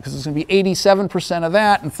 87, because it's going to be 87% of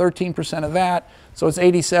that and 13% of that. So it's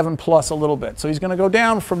 87 plus a little bit. So he's going to go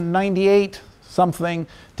down from 98 something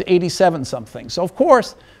to 87 something. So of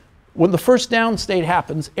course, when the first down state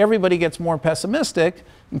happens, everybody gets more pessimistic,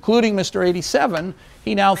 including Mr. 87.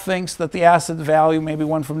 He now thinks that the asset value maybe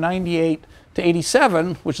went from 98 to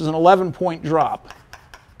 87, which is an 11-point drop.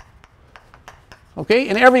 Okay,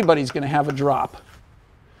 and everybody's going to have a drop.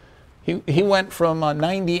 He went from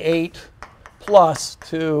 98 plus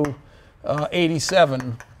to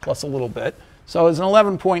 87 plus a little bit. So it's an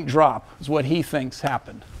 11-point drop is what he thinks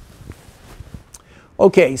happened.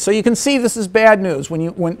 Okay, so you can see this is bad news.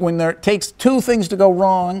 When there takes two things to go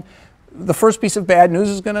wrong, the first piece of bad news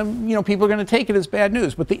is going to, people are going to take it as bad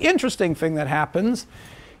news. But the interesting thing that happens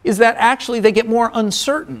is that actually they get more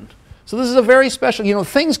uncertain. So this is a very special,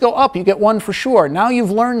 things go up, you get one for sure. Now you've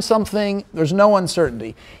learned something, there's no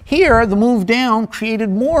uncertainty. Here, the move down created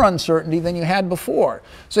more uncertainty than you had before.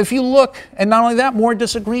 So if you look, and not only that, more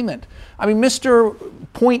disagreement. I mean, Mr.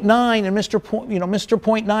 0.9 and Mr. Mr.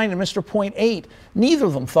 0.9 and Mr. 0.8, neither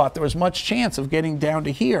of them thought there was much chance of getting down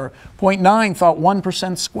to here. 0.9 thought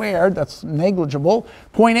 1% squared, that's negligible.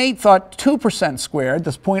 0.8 thought 2% squared,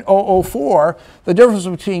 that's 0.004. The difference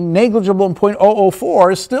between negligible and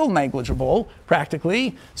 0.004 is still negligible,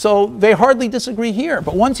 practically. So they hardly disagree here.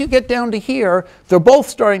 But once you get down to here, they're both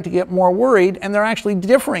starting to get more worried, and they're actually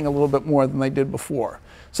differing a little bit more than they did before.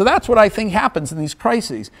 So that's what I think happens in these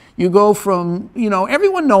crises. You go from,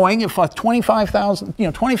 everyone knowing if 25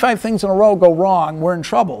 things in a row go wrong, we're in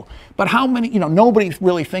trouble. But how many, nobody's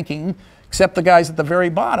really thinking, except the guys at the very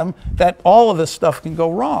bottom, that all of this stuff can go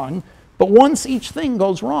wrong. But once each thing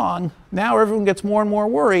goes wrong, now everyone gets more and more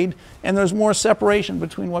worried, and there's more separation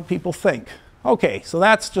between what people think. Okay, so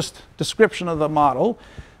that's just description of the model.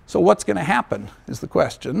 So what's going to happen is the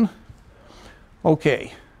question.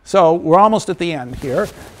 Okay. So we're almost at the end here,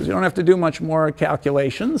 because you don't have to do much more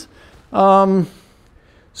calculations. So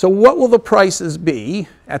what will the prices be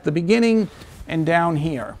at the beginning and down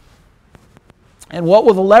here? And what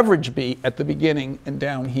will the leverage be at the beginning and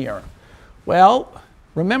down here? Well,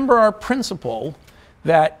 remember our principle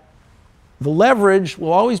that the leverage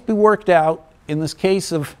will always be worked out in this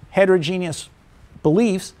case of heterogeneous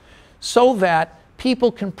beliefs so that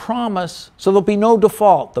people can promise, so there'll be no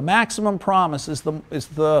default. The maximum promise is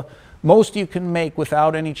the most you can make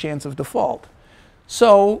without any chance of default.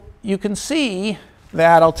 So you can see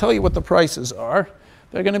that, I'll tell you what the prices are.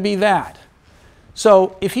 They're going to be that.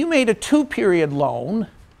 So if you made a 2-period loan,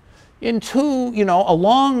 a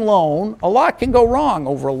long loan, a lot can go wrong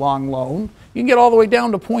over a long loan. You can get all the way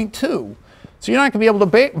down to 0.2. So you're not going to be able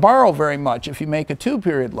to borrow very much if you make a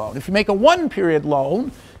 2-period loan. If you make a 1-period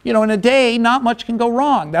loan, in a day, not much can go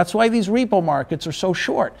wrong. That's why these repo markets are so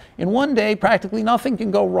short. In one day, practically nothing can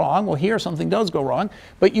go wrong. Well, here something does go wrong,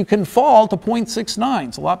 but you can fall to 0.69.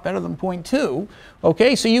 It's a lot better than 0.2.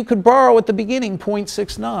 Okay, so you could borrow at the beginning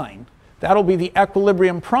 0.69. That'll be the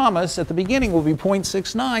equilibrium promise. At the beginning will be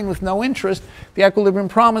 0.69 with no interest. The equilibrium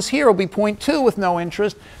promise here will be 0.2 with no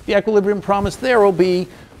interest. The equilibrium promise there will be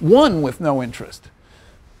 1 with no interest.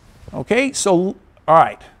 Okay, so, all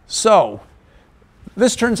right. So,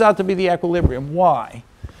 this turns out to be the equilibrium. Why?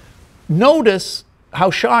 Notice how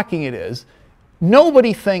shocking it is.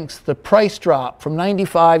 Nobody thinks the price drop from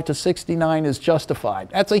 95 to 69 is justified.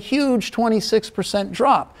 That's a huge 26%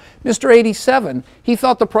 drop. Mr. 87, he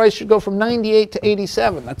thought the price should go from 98 to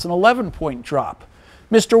 87. That's an 11-point drop.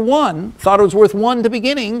 Mr. 1 thought it was worth 1 at the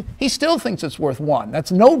beginning. He still thinks it's worth 1.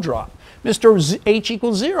 That's no drop. Mr. H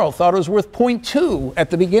equals 0 thought it was worth 0.2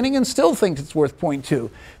 at the beginning and still thinks it's worth 0.2.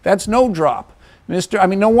 That's no drop.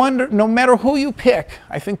 No matter who you pick,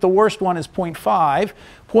 I think the worst one is 0.5.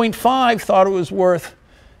 0.5 thought it was worth,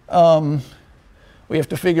 we have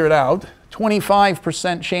to figure it out,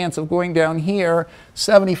 25% chance of going down here,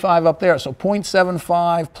 75 up there. So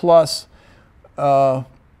 0.75 plus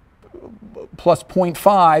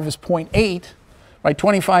 0.5 is 0.8, right?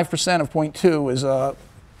 25% of 0.2 is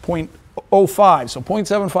 0.05. So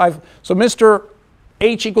 0.75, so Mr.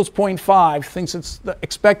 H equals 0.5, thinks it's the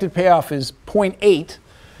expected payoff is 0.8,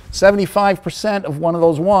 75% of one of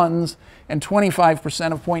those ones, and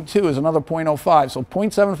 25% of 0.2 is another 0.05. So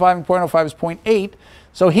 0.75 and 0.05 is 0.8.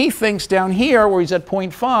 So he thinks down here, where he's at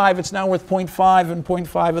 0.5, it's now worth 0.5 and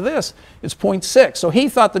 0.5 of this. It's 0.6. So he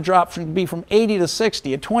thought the drop should be from 80 to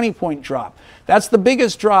 60, a 20-point drop. That's the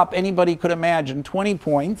biggest drop anybody could imagine, 20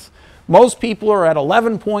 points. Most people are at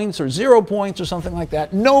 11 points or 0 points or something like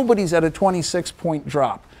that. Nobody's at a 26-point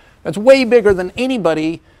drop. That's way bigger than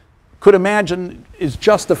anybody could imagine is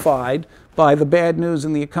justified by the bad news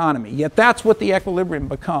in the economy. Yet that's what the equilibrium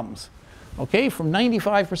becomes, okay, from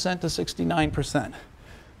 95% to 69%.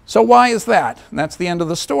 So why is that? And that's the end of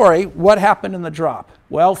the story. What happened in the drop?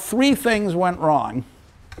 Well, 3 things went wrong.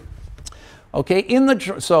 Okay,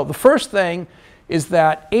 so the first thing is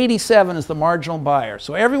that 87 is the marginal buyer.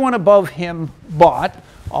 So everyone above him bought.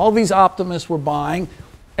 All these optimists were buying.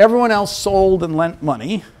 Everyone else sold and lent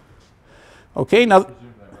money. Okay, now,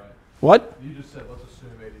 Presume that, right? What? You just said, let's assume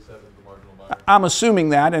 87 is the marginal buyer. I'm assuming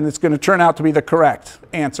that, and it's going to turn out to be the correct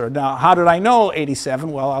answer. Now, how did I know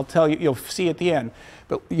 87? Well, I'll tell you, you'll see at the end.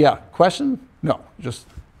 But yeah, question? No, just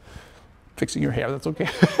fixing your hair, that's okay.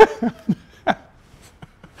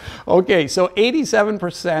 Okay, so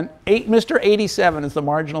 87%, Mr. 87 is the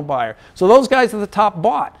marginal buyer. So those guys at the top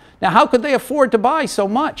bought. Now, how could they afford to buy so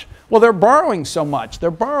much? Well, they're borrowing so much.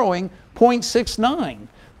 They're borrowing 0.69.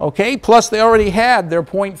 Okay, plus they already had their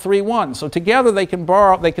 0.31. So together they can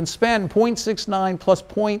spend 0.69 plus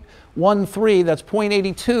 0.13, that's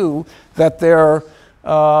 0.82 that they're,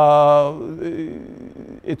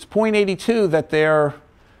 it's 0.82 that they're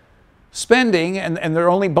spending, and they're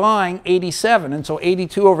only buying 87, and so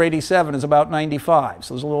 82 over 87 is about 95.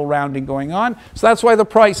 So there's a little rounding going on. So that's why the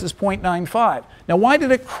price is 0.95. Now, why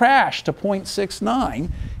did it crash to 0.69?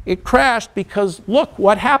 It crashed because, look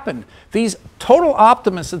what happened. These total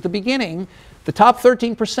optimists at the beginning, the top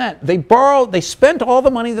 13%, they spent all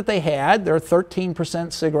the money that they had, their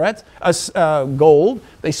 13% cigarettes, gold.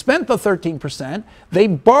 They spent the 13%. They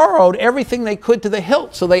borrowed everything they could to the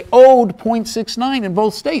hilt, so they owed 0.69 in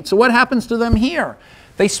both states. So what happens to them here?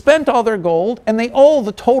 They spent all their gold, and they owe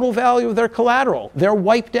the total value of their collateral. They're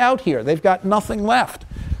wiped out here. They've got nothing left.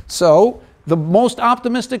 So the most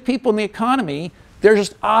optimistic people in the economy, they're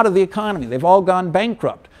just out of the economy. They've all gone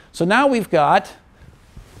bankrupt. So now we've got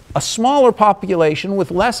a smaller population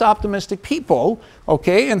with less optimistic people,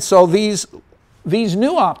 okay? And so these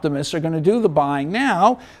new optimists are going to do the buying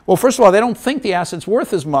now. Well, first of all, they don't think the asset's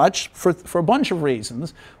worth as much for a bunch of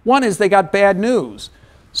reasons. One is they got bad news.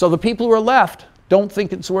 So the people who are left don't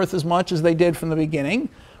think it's worth as much as they did from the beginning.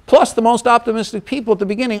 Plus, the most optimistic people at the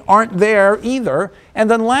beginning aren't there either.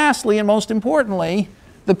 And then lastly, and most importantly,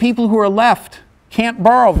 the people who are left can't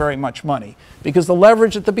borrow very much money because the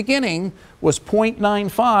leverage at the beginning was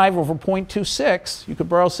 0.95 over 0.26. You could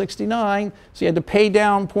borrow 69, so you had to pay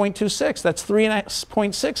down 0.26. That's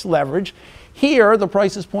 3.6 leverage. Here, the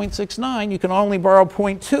price is 0.69. You can only borrow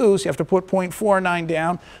 0.2, so you have to put 0.49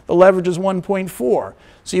 down. The leverage is 1.4.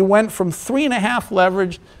 So you went from 3.5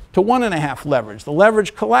 leverage to 1.5 leverage. The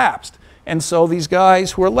leverage collapsed. And so these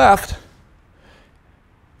guys who are left,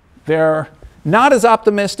 they're not as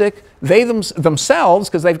optimistic. They themselves,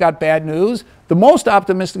 because they've got bad news, the most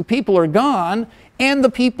optimistic people are gone, and the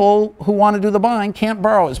people who want to do the buying can't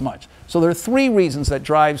borrow as much. So there are three reasons that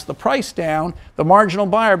drives the price down. The marginal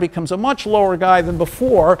buyer becomes a much lower guy than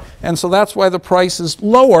before, and so that's why the price is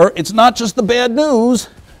lower. It's not just the bad news,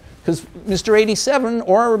 because Mr. 87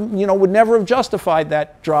 would never have justified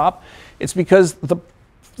that drop. It's because the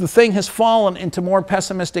thing has fallen into more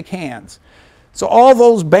pessimistic hands. So all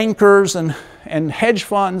those bankers and hedge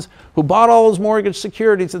funds who bought all those mortgage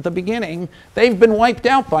securities at the beginning, they've been wiped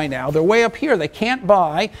out by now. They're way up here. They can't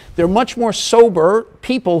buy. They're much more sober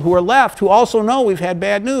people who are left who also know we've had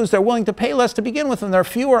bad news. They're willing to pay less to begin with, and they're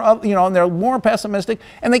fewer, and they're more pessimistic,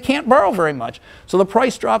 and they can't borrow very much. So the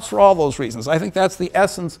price drops for all those reasons. I think that's the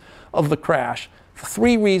essence of the crash. For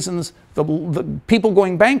three reasons: the people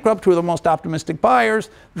going bankrupt who are the most optimistic buyers,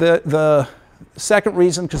 the second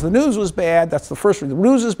reason, because the news was bad, that's the first reason. The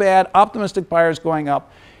news is bad, optimistic buyers going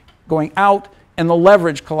out, and the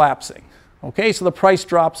leverage collapsing. Okay, so the price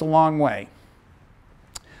drops a long way.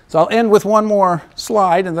 So I'll end with one more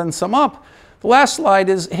slide and then sum up. The last slide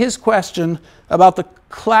is his question about the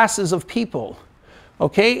classes of people.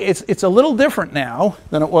 Okay, it's a little different now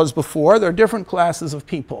than it was before. There are different classes of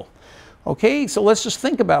people. Okay, so let's just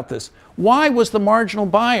think about this. Why was the marginal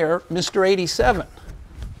buyer Mr. 87?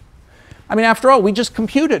 I mean, after all, we just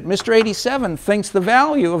computed. Mr. 87 thinks the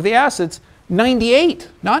value of the asset's 98,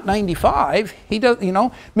 not 95. He does,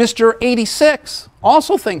 Mr. 86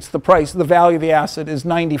 also thinks the value of the asset is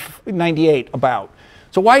 98 about.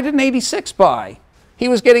 So why didn't 86 buy? He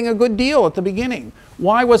was getting a good deal at the beginning.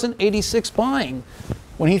 Why wasn't 86 buying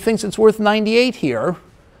when he thinks it's worth 98 here?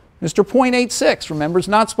 Mr. 0.86, remember, is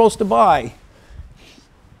not supposed to buy.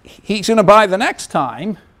 He's going to buy the next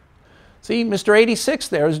time. See, Mr. 86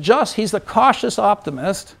 there is he's the cautious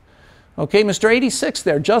optimist. Okay, Mr. 86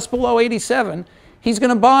 there, just below 87, he's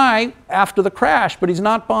going to buy after the crash, but he's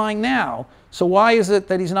not buying now. So why is it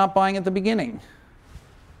that he's not buying at the beginning?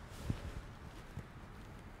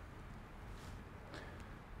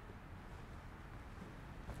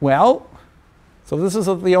 Well, so this is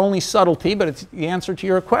the only subtlety, but it's the answer to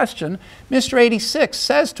your question. Mr. 86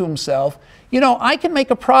 says to himself, I can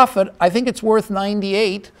make a profit. I think it's worth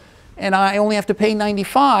 98. And I only have to pay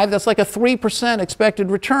 95, that's like a 3% expected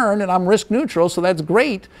return, and I'm risk neutral, so that's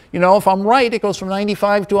great. If I'm right, it goes from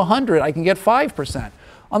 95 to 100, I can get 5%.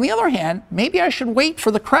 On the other hand, maybe I should wait for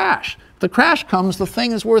the crash. If the crash comes, the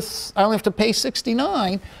thing is worth, I only have to pay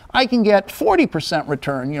 69, I can get 40%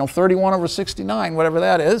 return, 31 over 69, whatever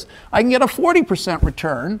that is. I can get a 40%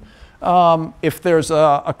 return if there's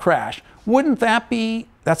a crash. Wouldn't that be,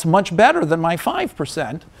 that's much better than my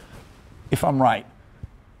 5% if I'm right.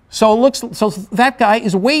 So that guy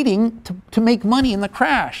is waiting to make money in the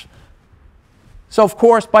crash. So of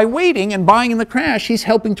course, by waiting and buying in the crash, he's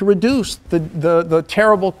helping to reduce the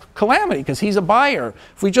terrible calamity because he's a buyer.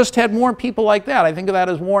 If we just had more people like that, I think of that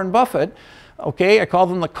as Warren Buffett. Okay, I call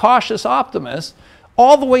them the cautious optimists,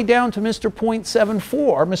 all the way down to Mr.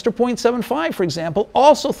 0.74. Mr. 0.75, for example,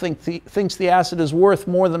 also thinks the asset is worth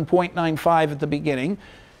more than 0.95 at the beginning,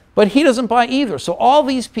 but he doesn't buy either. So all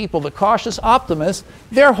these people, the cautious optimists,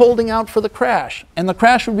 they're holding out for the crash, and the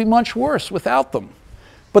crash would be much worse without them.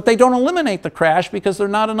 But they don't eliminate the crash because there are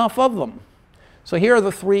not enough of them. So here are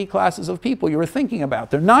the three classes of people you were thinking about.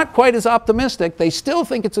 They're not quite as optimistic. They still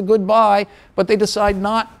think it's a good buy, but they decide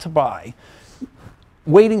not to buy,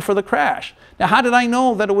 waiting for the crash. Now, how did I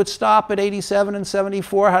know that it would stop at 87 and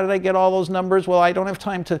 74? How did I get all those numbers? Well, I don't have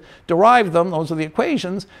time to derive them. Those are the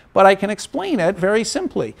equations. But I can explain it very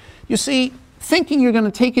simply. You see, thinking you're going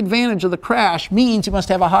to take advantage of the crash means you must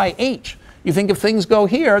have a high H. You think if things go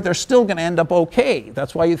here, they're still going to end up okay.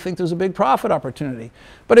 That's why you think there's a big profit opportunity.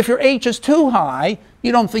 But if your H is too high,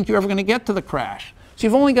 you don't think you're ever going to get to the crash. So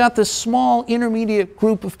you've only got this small intermediate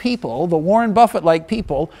group of people, the Warren Buffett-like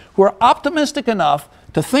people, who are optimistic enough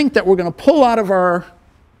to think that we're going to pull out of our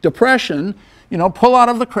depression, pull out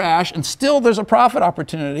of the crash, and still there's a profit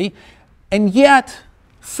opportunity, and yet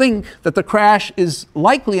think that the crash is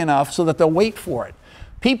likely enough so that they'll wait for it.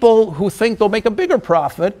 People who think they'll make a bigger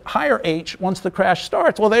profit, higher H, once the crash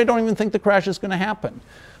starts, well, they don't even think the crash is going to happen.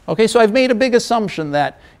 Okay, so I've made a big assumption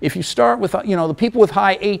that if you start with, the people with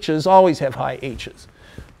high H's always have high H's.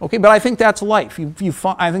 Okay, but I think that's life.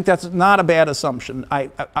 I think that's not a bad assumption.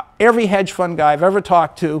 Every hedge fund guy I've ever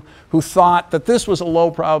talked to who thought that this was a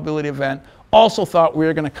low probability event also thought we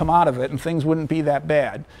were going to come out of it and things wouldn't be that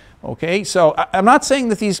bad. Okay, so I'm not saying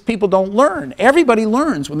that these people don't learn. Everybody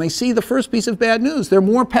learns when they see the first piece of bad news. They're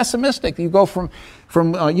more pessimistic. You go from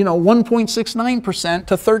 1.69%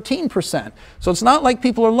 to 13%. So it's not like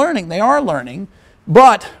people are learning. They are learning.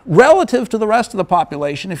 But relative to the rest of the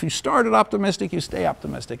population, if you started optimistic, you stay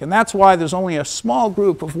optimistic. And that's why there's only a small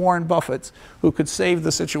group of Warren Buffetts who could save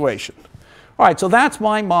the situation. All right, so that's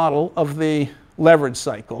my model of the leverage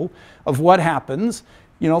cycle, of what happens.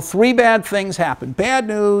 Three bad things happen. Bad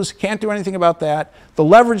news, can't do anything about that. The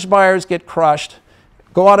leveraged buyers get crushed,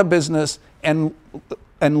 go out of business, and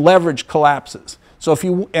leverage collapses. So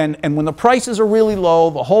and when the prices are really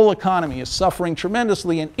low, the whole economy is suffering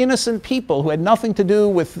tremendously, and innocent people who had nothing to do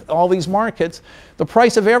with all these markets, the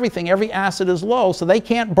price of everything, every asset is low, so they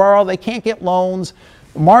can't borrow, they can't get loans.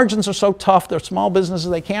 The margins are so tough, they're small businesses,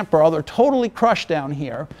 they can't borrow, they're totally crushed down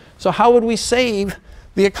here. So how would we save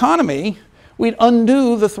the economy? We'd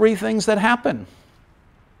undo the three things that happen.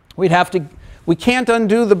 We can't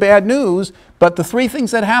undo the bad news, but the three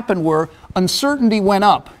things that happened were uncertainty went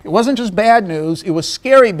up. It wasn't just bad news, it was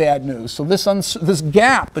scary bad news. So this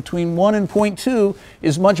gap between 1 and 0.2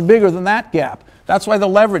 is much bigger than that gap. That's why the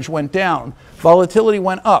leverage went down. Volatility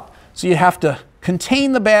went up. So you have to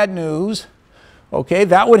contain the bad news. Okay,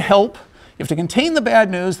 that would help. You have to contain the bad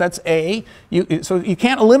news, that's A. So you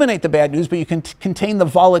can't eliminate the bad news, but you can contain the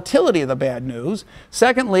volatility of the bad news.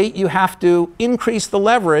 Secondly, you have to increase the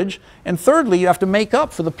leverage. And thirdly, you have to make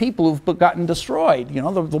up for the people who've gotten destroyed.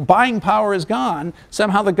 The buying power is gone.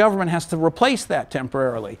 Somehow the government has to replace that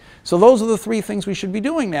temporarily. So those are the three things we should be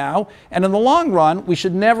doing now. And in the long run, we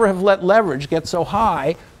should never have let leverage get so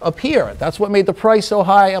high up here. That's what made the price so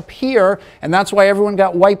high up here, and that's why everyone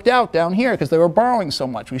got wiped out down here, because they were borrowing so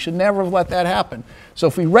much. We should never have let that happen. So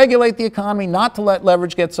if we regulate the economy not to let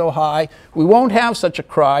leverage get so high, we won't have such a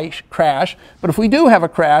crash. But if we do have a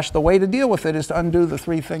crash, the way to deal with it is to undo the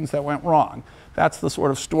three things that went wrong. That's the sort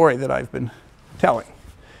of story that I've been telling.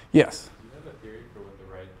 Yes? Do you have a theory for what the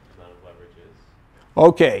right amount of leverage is?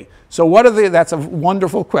 Okay, so that's a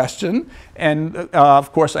wonderful question, and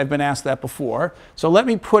of course I've been asked that before. So let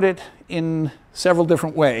me put it in several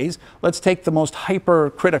different ways. Let's take the most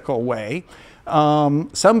hypercritical way.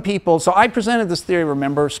 Some people, so I presented this theory,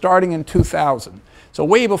 remember, starting in 2000, so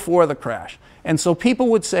way before the crash. And so people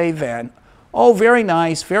would say then, oh, very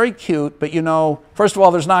nice, very cute, but first of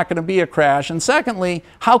all, there's not going to be a crash. And secondly,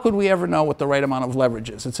 how could we ever know what the right amount of leverage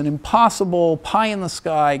is? It's an impossible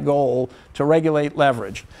pie-in-the-sky goal to regulate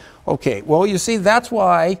leverage. Okay, well, you see, that's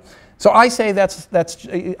why. So I say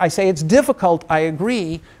I say it's difficult, I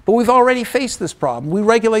agree, but we've already faced this problem. We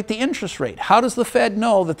regulate the interest rate. How does the Fed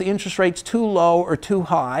know that the interest rate's too low or too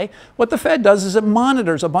high? What the Fed does is it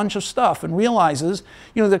monitors a bunch of stuff and realizes,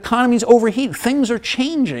 the economy's overheating, things are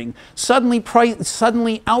changing. Suddenly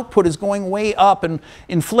output is going way up and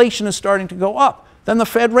inflation is starting to go up. then the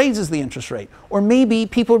Fed raises the interest rate. Or maybe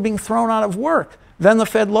people are being thrown out of work, then the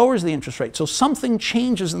Fed lowers the interest rate. So something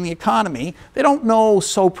changes in the economy. They don't know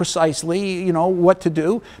so precisely, what to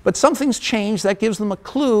do, but something's changed that gives them a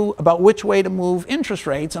clue about which way to move interest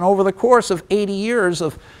rates. And over the course of 80 years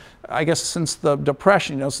of, I guess since the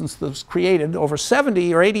Depression, since it was created, over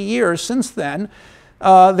 70 or 80 years since then,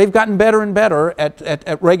 they've gotten better and better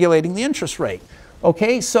at regulating the interest rate.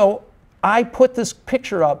 Okay, so I put this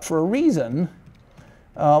picture up for a reason.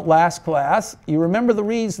 Last class, you remember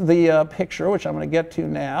the picture, which I'm going to get to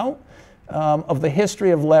now, of the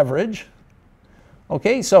history of leverage.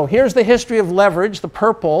 Okay, so here's the history of leverage, the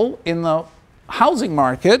purple in the housing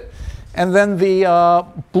market, and then the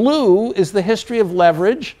blue is the history of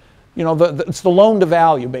leverage. It's the loan to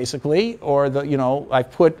value basically, or I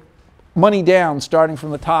put money down starting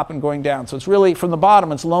from the top and going down. So it's really from the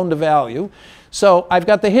bottom, it's loan to value. So I've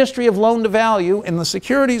got the history of loan to value in the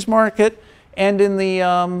securities market and in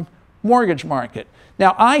the mortgage market.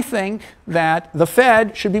 Now, I think that the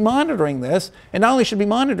Fed should be monitoring this, and not only should be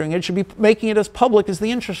monitoring it, it should be making it as public as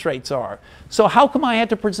the interest rates are. So how come I had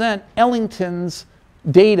to present Ellington's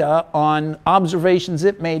data on observations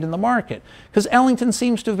it made in the market? Because Ellington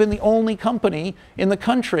seems to have been the only company in the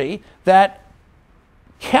country that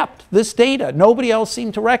kept this data. Nobody else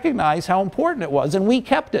seemed to recognize how important it was, and we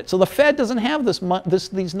kept it. So the Fed doesn't have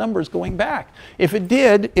these numbers going back. If it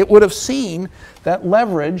did, it would have seen that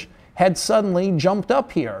leverage had suddenly jumped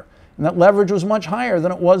up here, and that leverage was much higher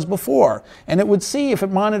than it was before. And it would see, if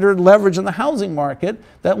it monitored leverage in the housing market,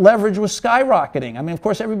 that leverage was skyrocketing. I mean, of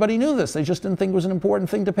course, everybody knew this. They just didn't think it was an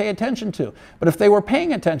important thing to pay attention to. But if they were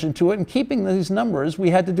paying attention to it and keeping these numbers,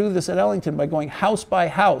 we had to do this at Ellington by going house by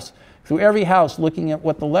house, through every house, looking at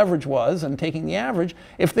what the leverage was and taking the average.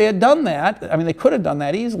 If they had done that, I mean, they could have done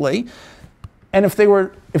that easily. And if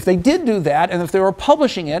they did do that, and if they were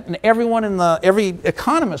publishing it, and every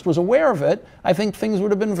economist was aware of it, I think things would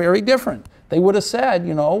have been very different. They would have said,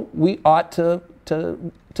 we ought to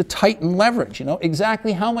tighten leverage.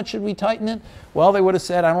 Exactly how much should we tighten it? Well, they would have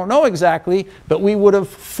said, I don't know exactly, but we would have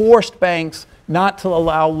forced banks not to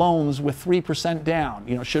allow loans with 3%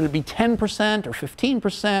 down. Should it be 10% or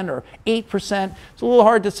 15% or 8%? It's a little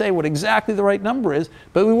hard to say what exactly the right number is,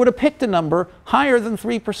 but we would have picked a number higher than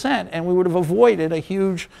 3%, and we would have avoided a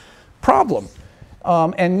huge problem.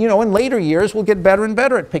 And in later years, we'll get better and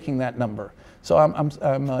better at picking that number. So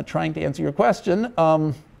I'm trying to answer your question.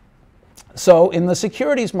 So in the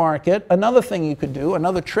securities market, another thing you could do,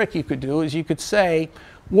 another trick you could do, is you could say,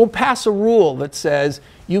 we'll pass a rule that says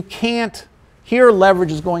you can't. Here,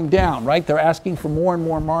 leverage is going down, right? They're asking for more and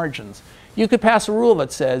more margins. You could pass a rule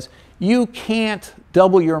that says you can't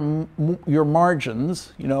double your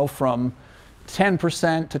margins, from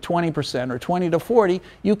 10% to 20% or 20 to 40.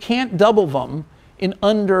 You can't double them in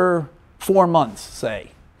under 4 months,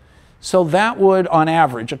 say. So that would, on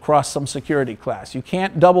average, across some security class, you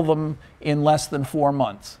can't double them in less than 4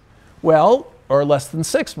 months. Well, or less than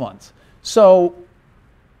 6 months. So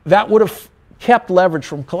that would have kept leverage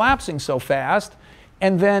from collapsing so fast,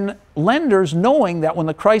 and then lenders, knowing that when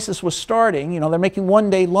the crisis was starting, they're making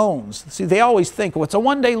one-day loans. See, they always think, well, it's a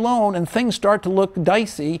one-day loan and things start to look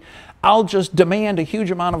dicey, I'll just demand a huge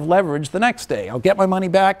amount of leverage the next day. I'll get my money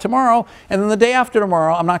back tomorrow, and then the day after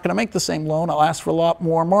tomorrow, I'm not going to make the same loan. I'll ask for a lot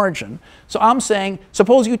more margin. So I'm saying,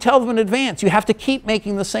 suppose you tell them in advance, you have to keep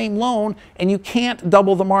making the same loan, and you can't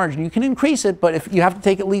double the margin. You can increase it, but if you have to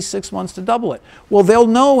take at least 6 months to double it. Well, they'll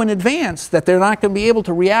know in advance that they're not going to be able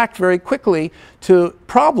to react very quickly to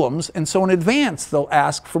problems, and so in advance, they'll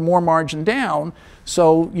ask for more margin down.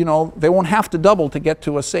 So, they won't have to double to get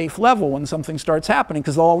to a safe level when something starts happening,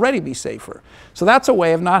 because they'll already be safer. So that's a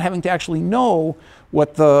way of not having to actually know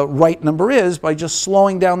what the right number is by just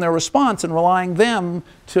slowing down their response and relying them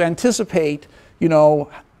to anticipate,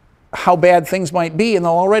 how bad things might be, and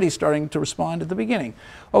they're already starting to respond at the beginning.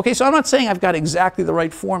 Okay, so I'm not saying I've got exactly the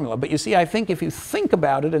right formula, but you see, I think if you think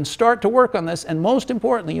about it and start to work on this, and most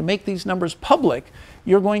importantly, you make these numbers public,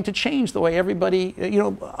 you're going to change the way everybody,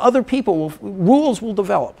 other people, rules will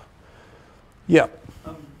develop. Yeah.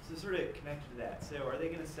 So sort of connected to that, so are they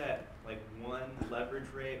going to set like one leverage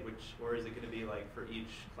rate, or is it going to be like for each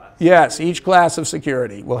class? Yes, each class of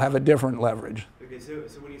security will have a different leverage. Okay, so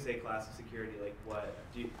when you say class of security, like what?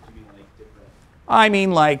 Do you mean like different? I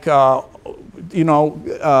mean like,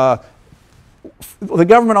 the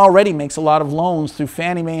government already makes a lot of loans through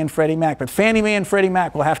Fannie Mae and Freddie Mac, but Fannie Mae and Freddie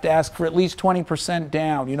Mac will have to ask for at least 20%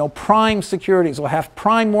 down. Prime securities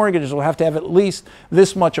prime mortgages will have to have at least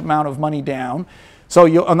this much amount of money down. So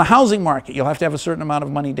on the housing market, you'll have to have a certain amount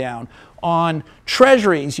of money down. On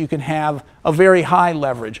treasuries, you can have a very high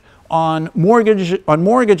leverage. on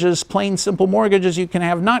mortgages, plain simple mortgages, you can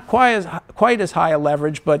have not quite as high a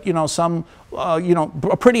leverage, but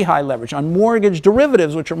a pretty high leverage. On mortgage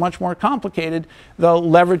derivatives, which are much more complicated, the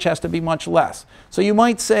leverage has to be much less. So you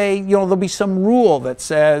might say, there'll be some rule that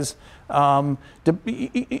says, so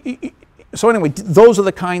anyway, those are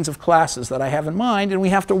the kinds of classes that I have in mind, and we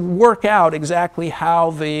have to work out exactly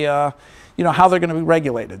how how they're going to be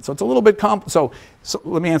regulated. So it's a little bit so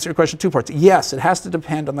let me answer your question in 2 parts. Yes, it has to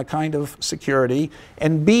depend on the kind of security,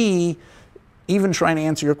 and B, even trying to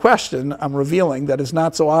answer your question, I'm revealing that it's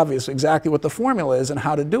not so obvious exactly what the formula is and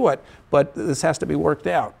how to do it, but this has to be worked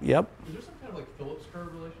out. Yep. Is there some kind of like Phillips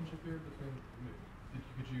curve relationship here between,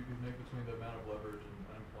 could you make between the amount of leverage and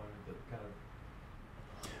unemployment that kind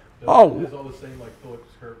of is all the same like Phillips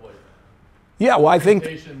curve, like yeah, well, I think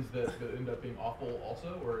that end up being awful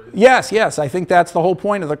also, or yes, I think that's the whole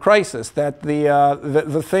point of the crisis, that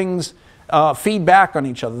the things feed back on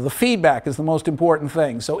each other. The feedback is the most important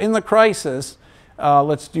thing. So in the crisis,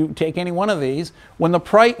 take any one of these.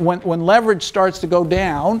 When leverage starts to go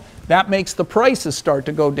down, that makes the prices start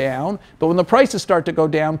to go down. But when the prices start to go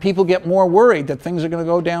down, people get more worried that things are going to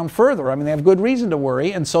go down further. I mean, they have good reason to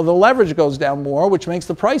worry, and so the leverage goes down more, which makes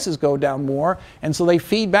the prices go down more, and so they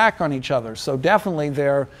feed back on each other. So definitely,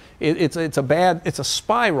 it's a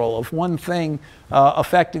spiral of one thing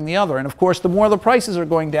affecting the other. And of course, the more the prices are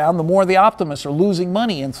going down, the more the optimists are losing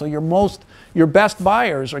money, and so your best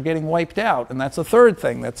buyers are getting wiped out. And that's the third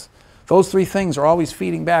thing. Those 3 things are always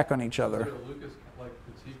feeding back on each other. Lucas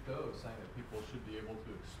critique though is saying that people should be able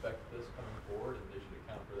to expect this coming forward, and they should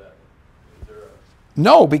account for that. Is there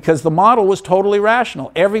No, because the model was totally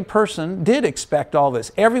rational. Every person did expect all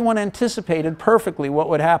this. Everyone anticipated perfectly what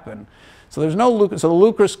would happen. So there's no Lucas. So the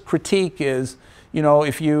Lucas critique is,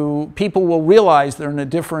 people will realize they're in a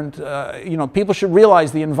different, people should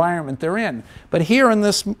realize the environment they're in. But here in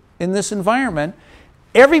this environment,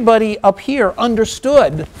 everybody up here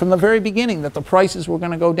understood from the very beginning that the prices were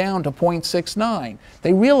going to go down to 0.69.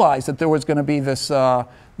 They realized that there was going to be this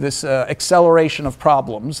acceleration of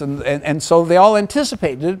problems, and so they all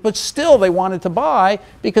anticipated it, but still they wanted to buy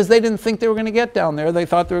because they didn't think they were going to get down there. They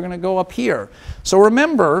thought they were going to go up here. So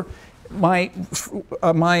remember, I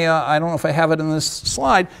don't know if I have it in this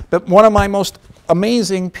slide, but one of my most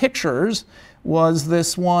amazing pictures was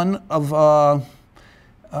this one of what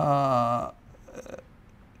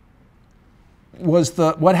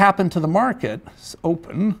happened to the market. It's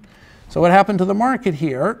open. So what happened to the market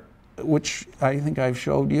here, which I think I've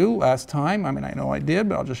showed you last time. I mean, I know I did,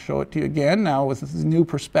 but I'll just show it to you again. Now with this new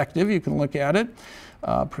perspective, you can look at it.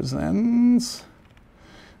 Presents.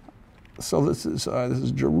 So this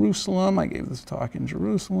is Jerusalem. I gave this talk in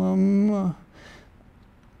Jerusalem.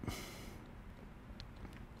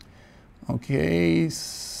 Okay,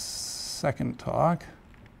 second talk.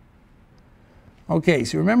 Okay,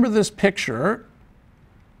 so remember this picture.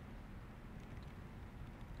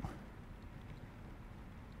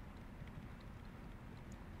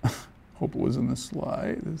 Hope it was in this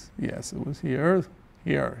slide. Yes, it was here.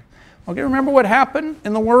 Here. Okay, remember what happened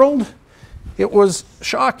in the world? It was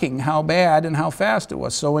shocking how bad and how fast it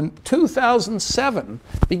was. So in 2007,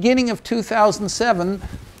 beginning of 2007,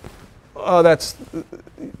 that's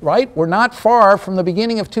right, we're not far from the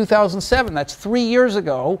beginning of 2007. That's 3 years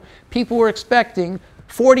ago. People were expecting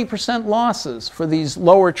 40% losses for these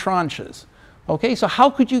lower tranches. Okay, so how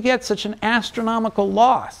could you get such an astronomical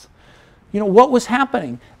loss? What was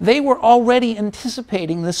happening? They were already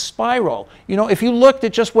anticipating this spiral. If you looked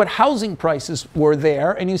at just what housing prices were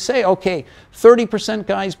there and you say, okay, 30%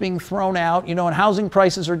 guys being thrown out, and housing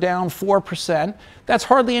prices are down 4%, that's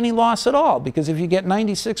hardly any loss at all, because if you get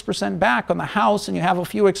 96% back on the house and you have a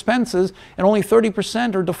few expenses and only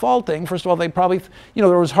 30% are defaulting, first of all, they probably,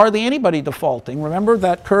 there was hardly anybody defaulting. Remember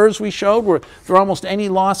that curves we showed where there were almost any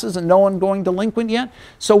losses and no one going delinquent yet?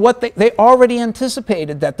 So what they already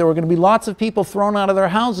anticipated that there were going to be lots of people thrown out of their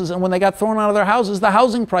houses, and when they got thrown out of their houses, the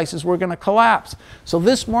housing prices were going to collapse. So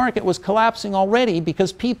this market was collapsing already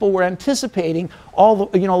because people were anticipating a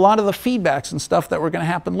lot of the feedbacks and stuff that were going to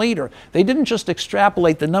happen later. They didn't just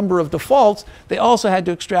extrapolate the number of defaults, they also had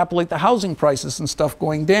to extrapolate the housing prices and stuff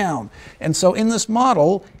going down. And so in this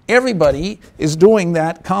model, everybody is doing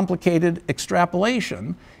that complicated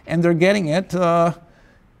extrapolation, and they're getting it,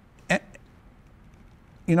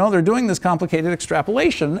 they're doing this complicated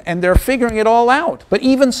extrapolation and they're figuring it all out. But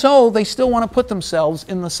even so, they still want to put themselves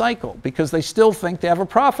in the cycle because they still think they have a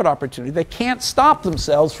profit opportunity. They can't stop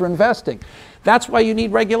themselves from investing. That's why you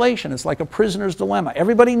need regulation. It's like a prisoner's dilemma.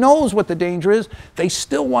 Everybody knows what the danger is. They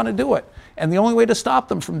still want to do it. And the only way to stop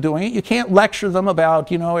them from doing it, you can't lecture them about,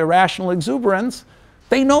 irrational exuberance.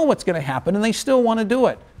 They know what's going to happen and they still want to do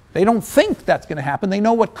it. They don't think that's going to happen. They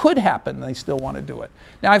know what could happen, and they still want to do it.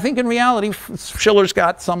 Now, I think in reality, Shiller's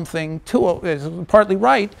got something to it, partly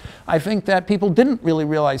right. I think that people didn't really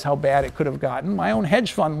realize how bad it could have gotten. My own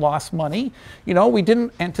hedge fund lost money. You know, we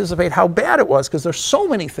didn't anticipate how bad it was because there's so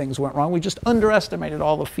many things went wrong. We just underestimated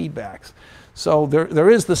all the feedbacks. So there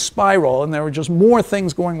is the spiral, and there were just more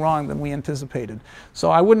things going wrong than we anticipated.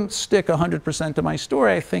 So I wouldn't stick 100% to my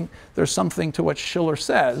story. I think there's something to what Shiller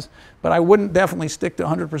says, but I wouldn't definitely stick to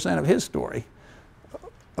 100% of his story,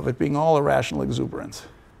 of it being all irrational exuberance.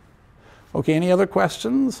 Okay, any other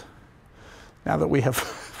questions? Now that we have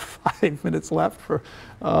 5 minutes left.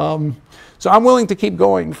 So I'm willing to keep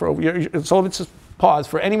going. So let's just pause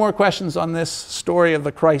for any more questions on this story of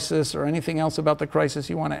the crisis or anything else about the crisis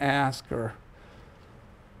you want to ask. Or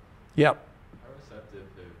yep. How receptive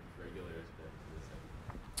have regulators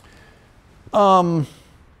been to this?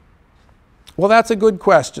 Well, that's a good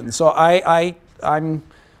question. So I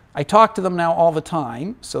talk to them now all the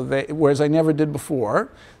time, whereas I never did before.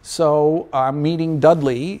 So I'm meeting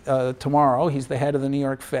Dudley tomorrow. He's the head of the New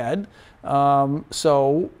York Fed.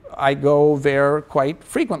 So I go there quite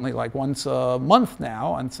frequently, like once a month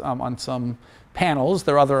now, on some panels.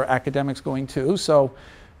 There are other academics going too. So,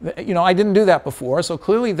 you know, I didn't do that before. So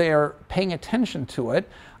clearly they're paying attention to it.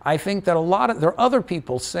 I think that there are other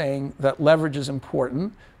people saying that leverage is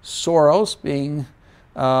important. Soros being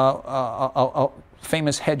a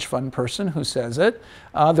famous hedge fund person who says it.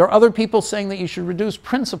 There are other people saying that you should reduce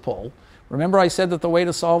principal. Remember I said that the way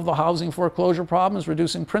to solve the housing foreclosure problem is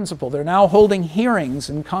reducing principal. They're now holding hearings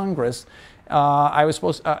in Congress. I was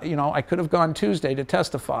supposed, you know, I could have gone Tuesday to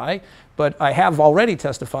testify, but I have already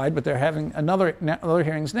testified, but they're having other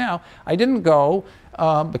hearings now. I didn't go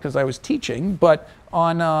because I was teaching, but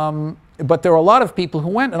there were a lot of people who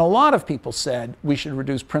went, and a lot of people said we should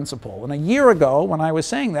reduce principal. And a year ago, when I was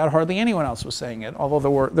saying that, hardly anyone else was saying it,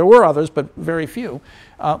 although there were others, but very few.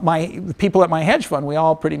 The people at my hedge fund, we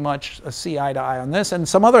all pretty much see eye to eye on this, and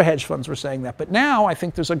some other hedge funds were saying that. But now I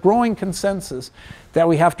think there's a growing consensus that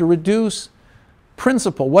we have to reduce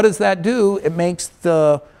principal. What does that do? It makes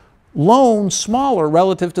the loan smaller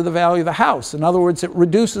relative to the value of the house. In other words, it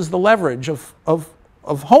reduces the leverage of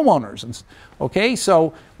homeowners. Okay,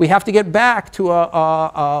 so we have to get back to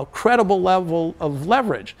a credible level of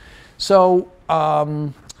leverage. So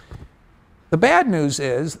the bad news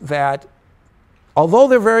is that although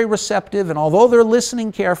they're very receptive and although they're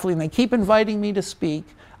listening carefully and they keep inviting me to speak,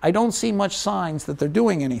 I don't see much signs that they're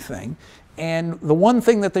doing anything. And the one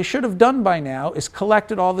thing that they should have done by now is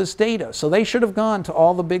collected all this data. So they should have gone to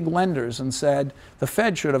all the big lenders and said, the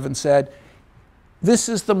Fed should have, and said, this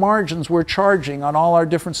is the margins we're charging on all our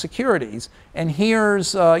different securities, and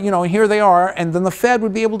here's, here they are, and then the Fed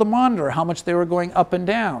would be able to monitor how much they were going up and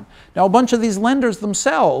down. Now, a bunch of these lenders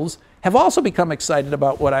themselves have also become excited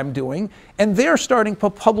about what I'm doing, and they're starting to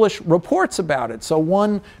publish reports about it. So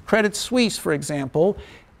one, Credit Suisse, for example,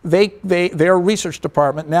 their research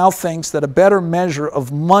department now thinks that a better measure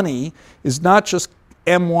of money is not just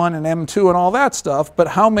M1 and M2 and all that stuff, but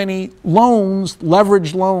how many loans,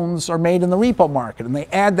 leveraged loans, are made in the repo market. And they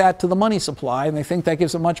add that to the money supply, and they think that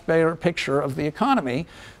gives a much better picture of the economy.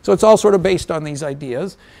 So it's all sort of based on these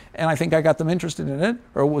ideas. And I think I got them interested in it,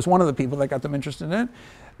 or was one of the people that got them interested in it.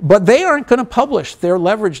 But they aren't going to publish their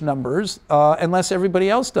leverage numbers unless everybody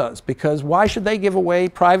else does, because why should they give away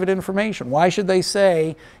private information? Why should they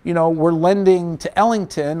say, you know, we're lending to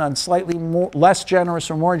Ellington on slightly less generous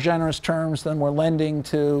or more generous terms than we're lending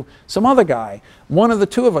to some other guy? One of the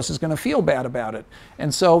two of us is going to feel bad about it.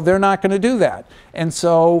 And so they're not going to do that. And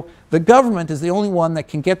so the government is the only one that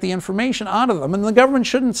can get the information out of them. And the government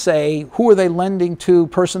shouldn't say, who are they lending to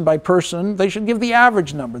person by person? They should give the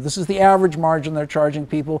average number. This is the average margin they're charging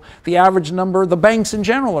people. The average number the banks in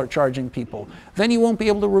general are charging people. Then you won't be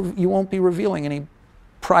able to, you won't be revealing any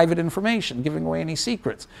private information, giving away any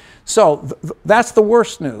secrets. So that's the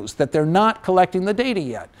worst news, that they're not collecting the data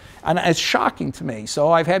yet. And it's shocking to me.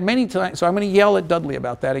 So I've had many times, so I'm going to yell at Dudley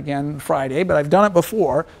about that again Friday, but I've done it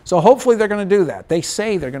before. So hopefully they're going to do that. They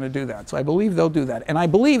say they're going to do that. So I believe they'll do that. And I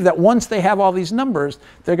believe that once they have all these numbers,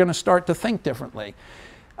 they're going to start to think differently.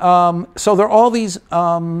 So there are all these,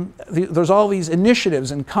 there's all these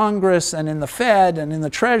initiatives in Congress and in the Fed and in the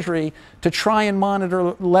Treasury to try and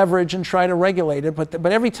monitor leverage and try to regulate it. But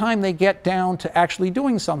every time they get down to actually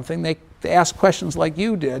doing something, they ask questions like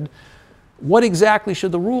you did. What exactly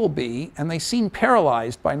should the rule be? And they seem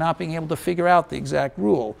paralyzed by not being able to figure out the exact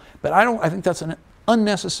rule. But I think that's an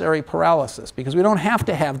unnecessary paralysis, because we don't have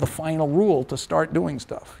to have the final rule to start doing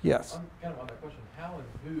stuff. Yes? Kind of on that question, how and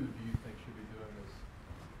who do you think should be doing this?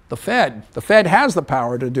 The Fed. The Fed has the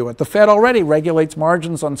power to do it. The Fed already regulates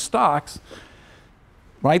margins on stocks.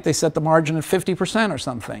 right? They set the margin at 50% or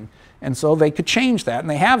something. And so they could change that, and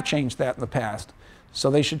they have changed that in the past. So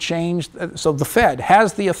they should change, so the Fed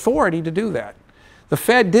has the authority to do that. The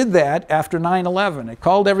Fed did that after 9/11. It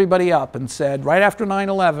called everybody up and said, right after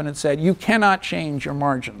 9/11, it said, you cannot change your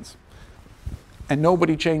margins. And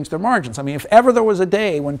nobody changed their margins. I mean, if ever there was a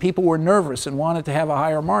day when people were nervous and wanted to have a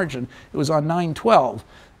higher margin, it was on 9/12.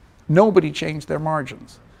 Nobody changed their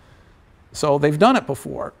margins. So they've done it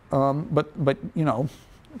before, but you know,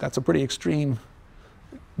 that's a pretty extreme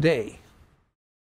day.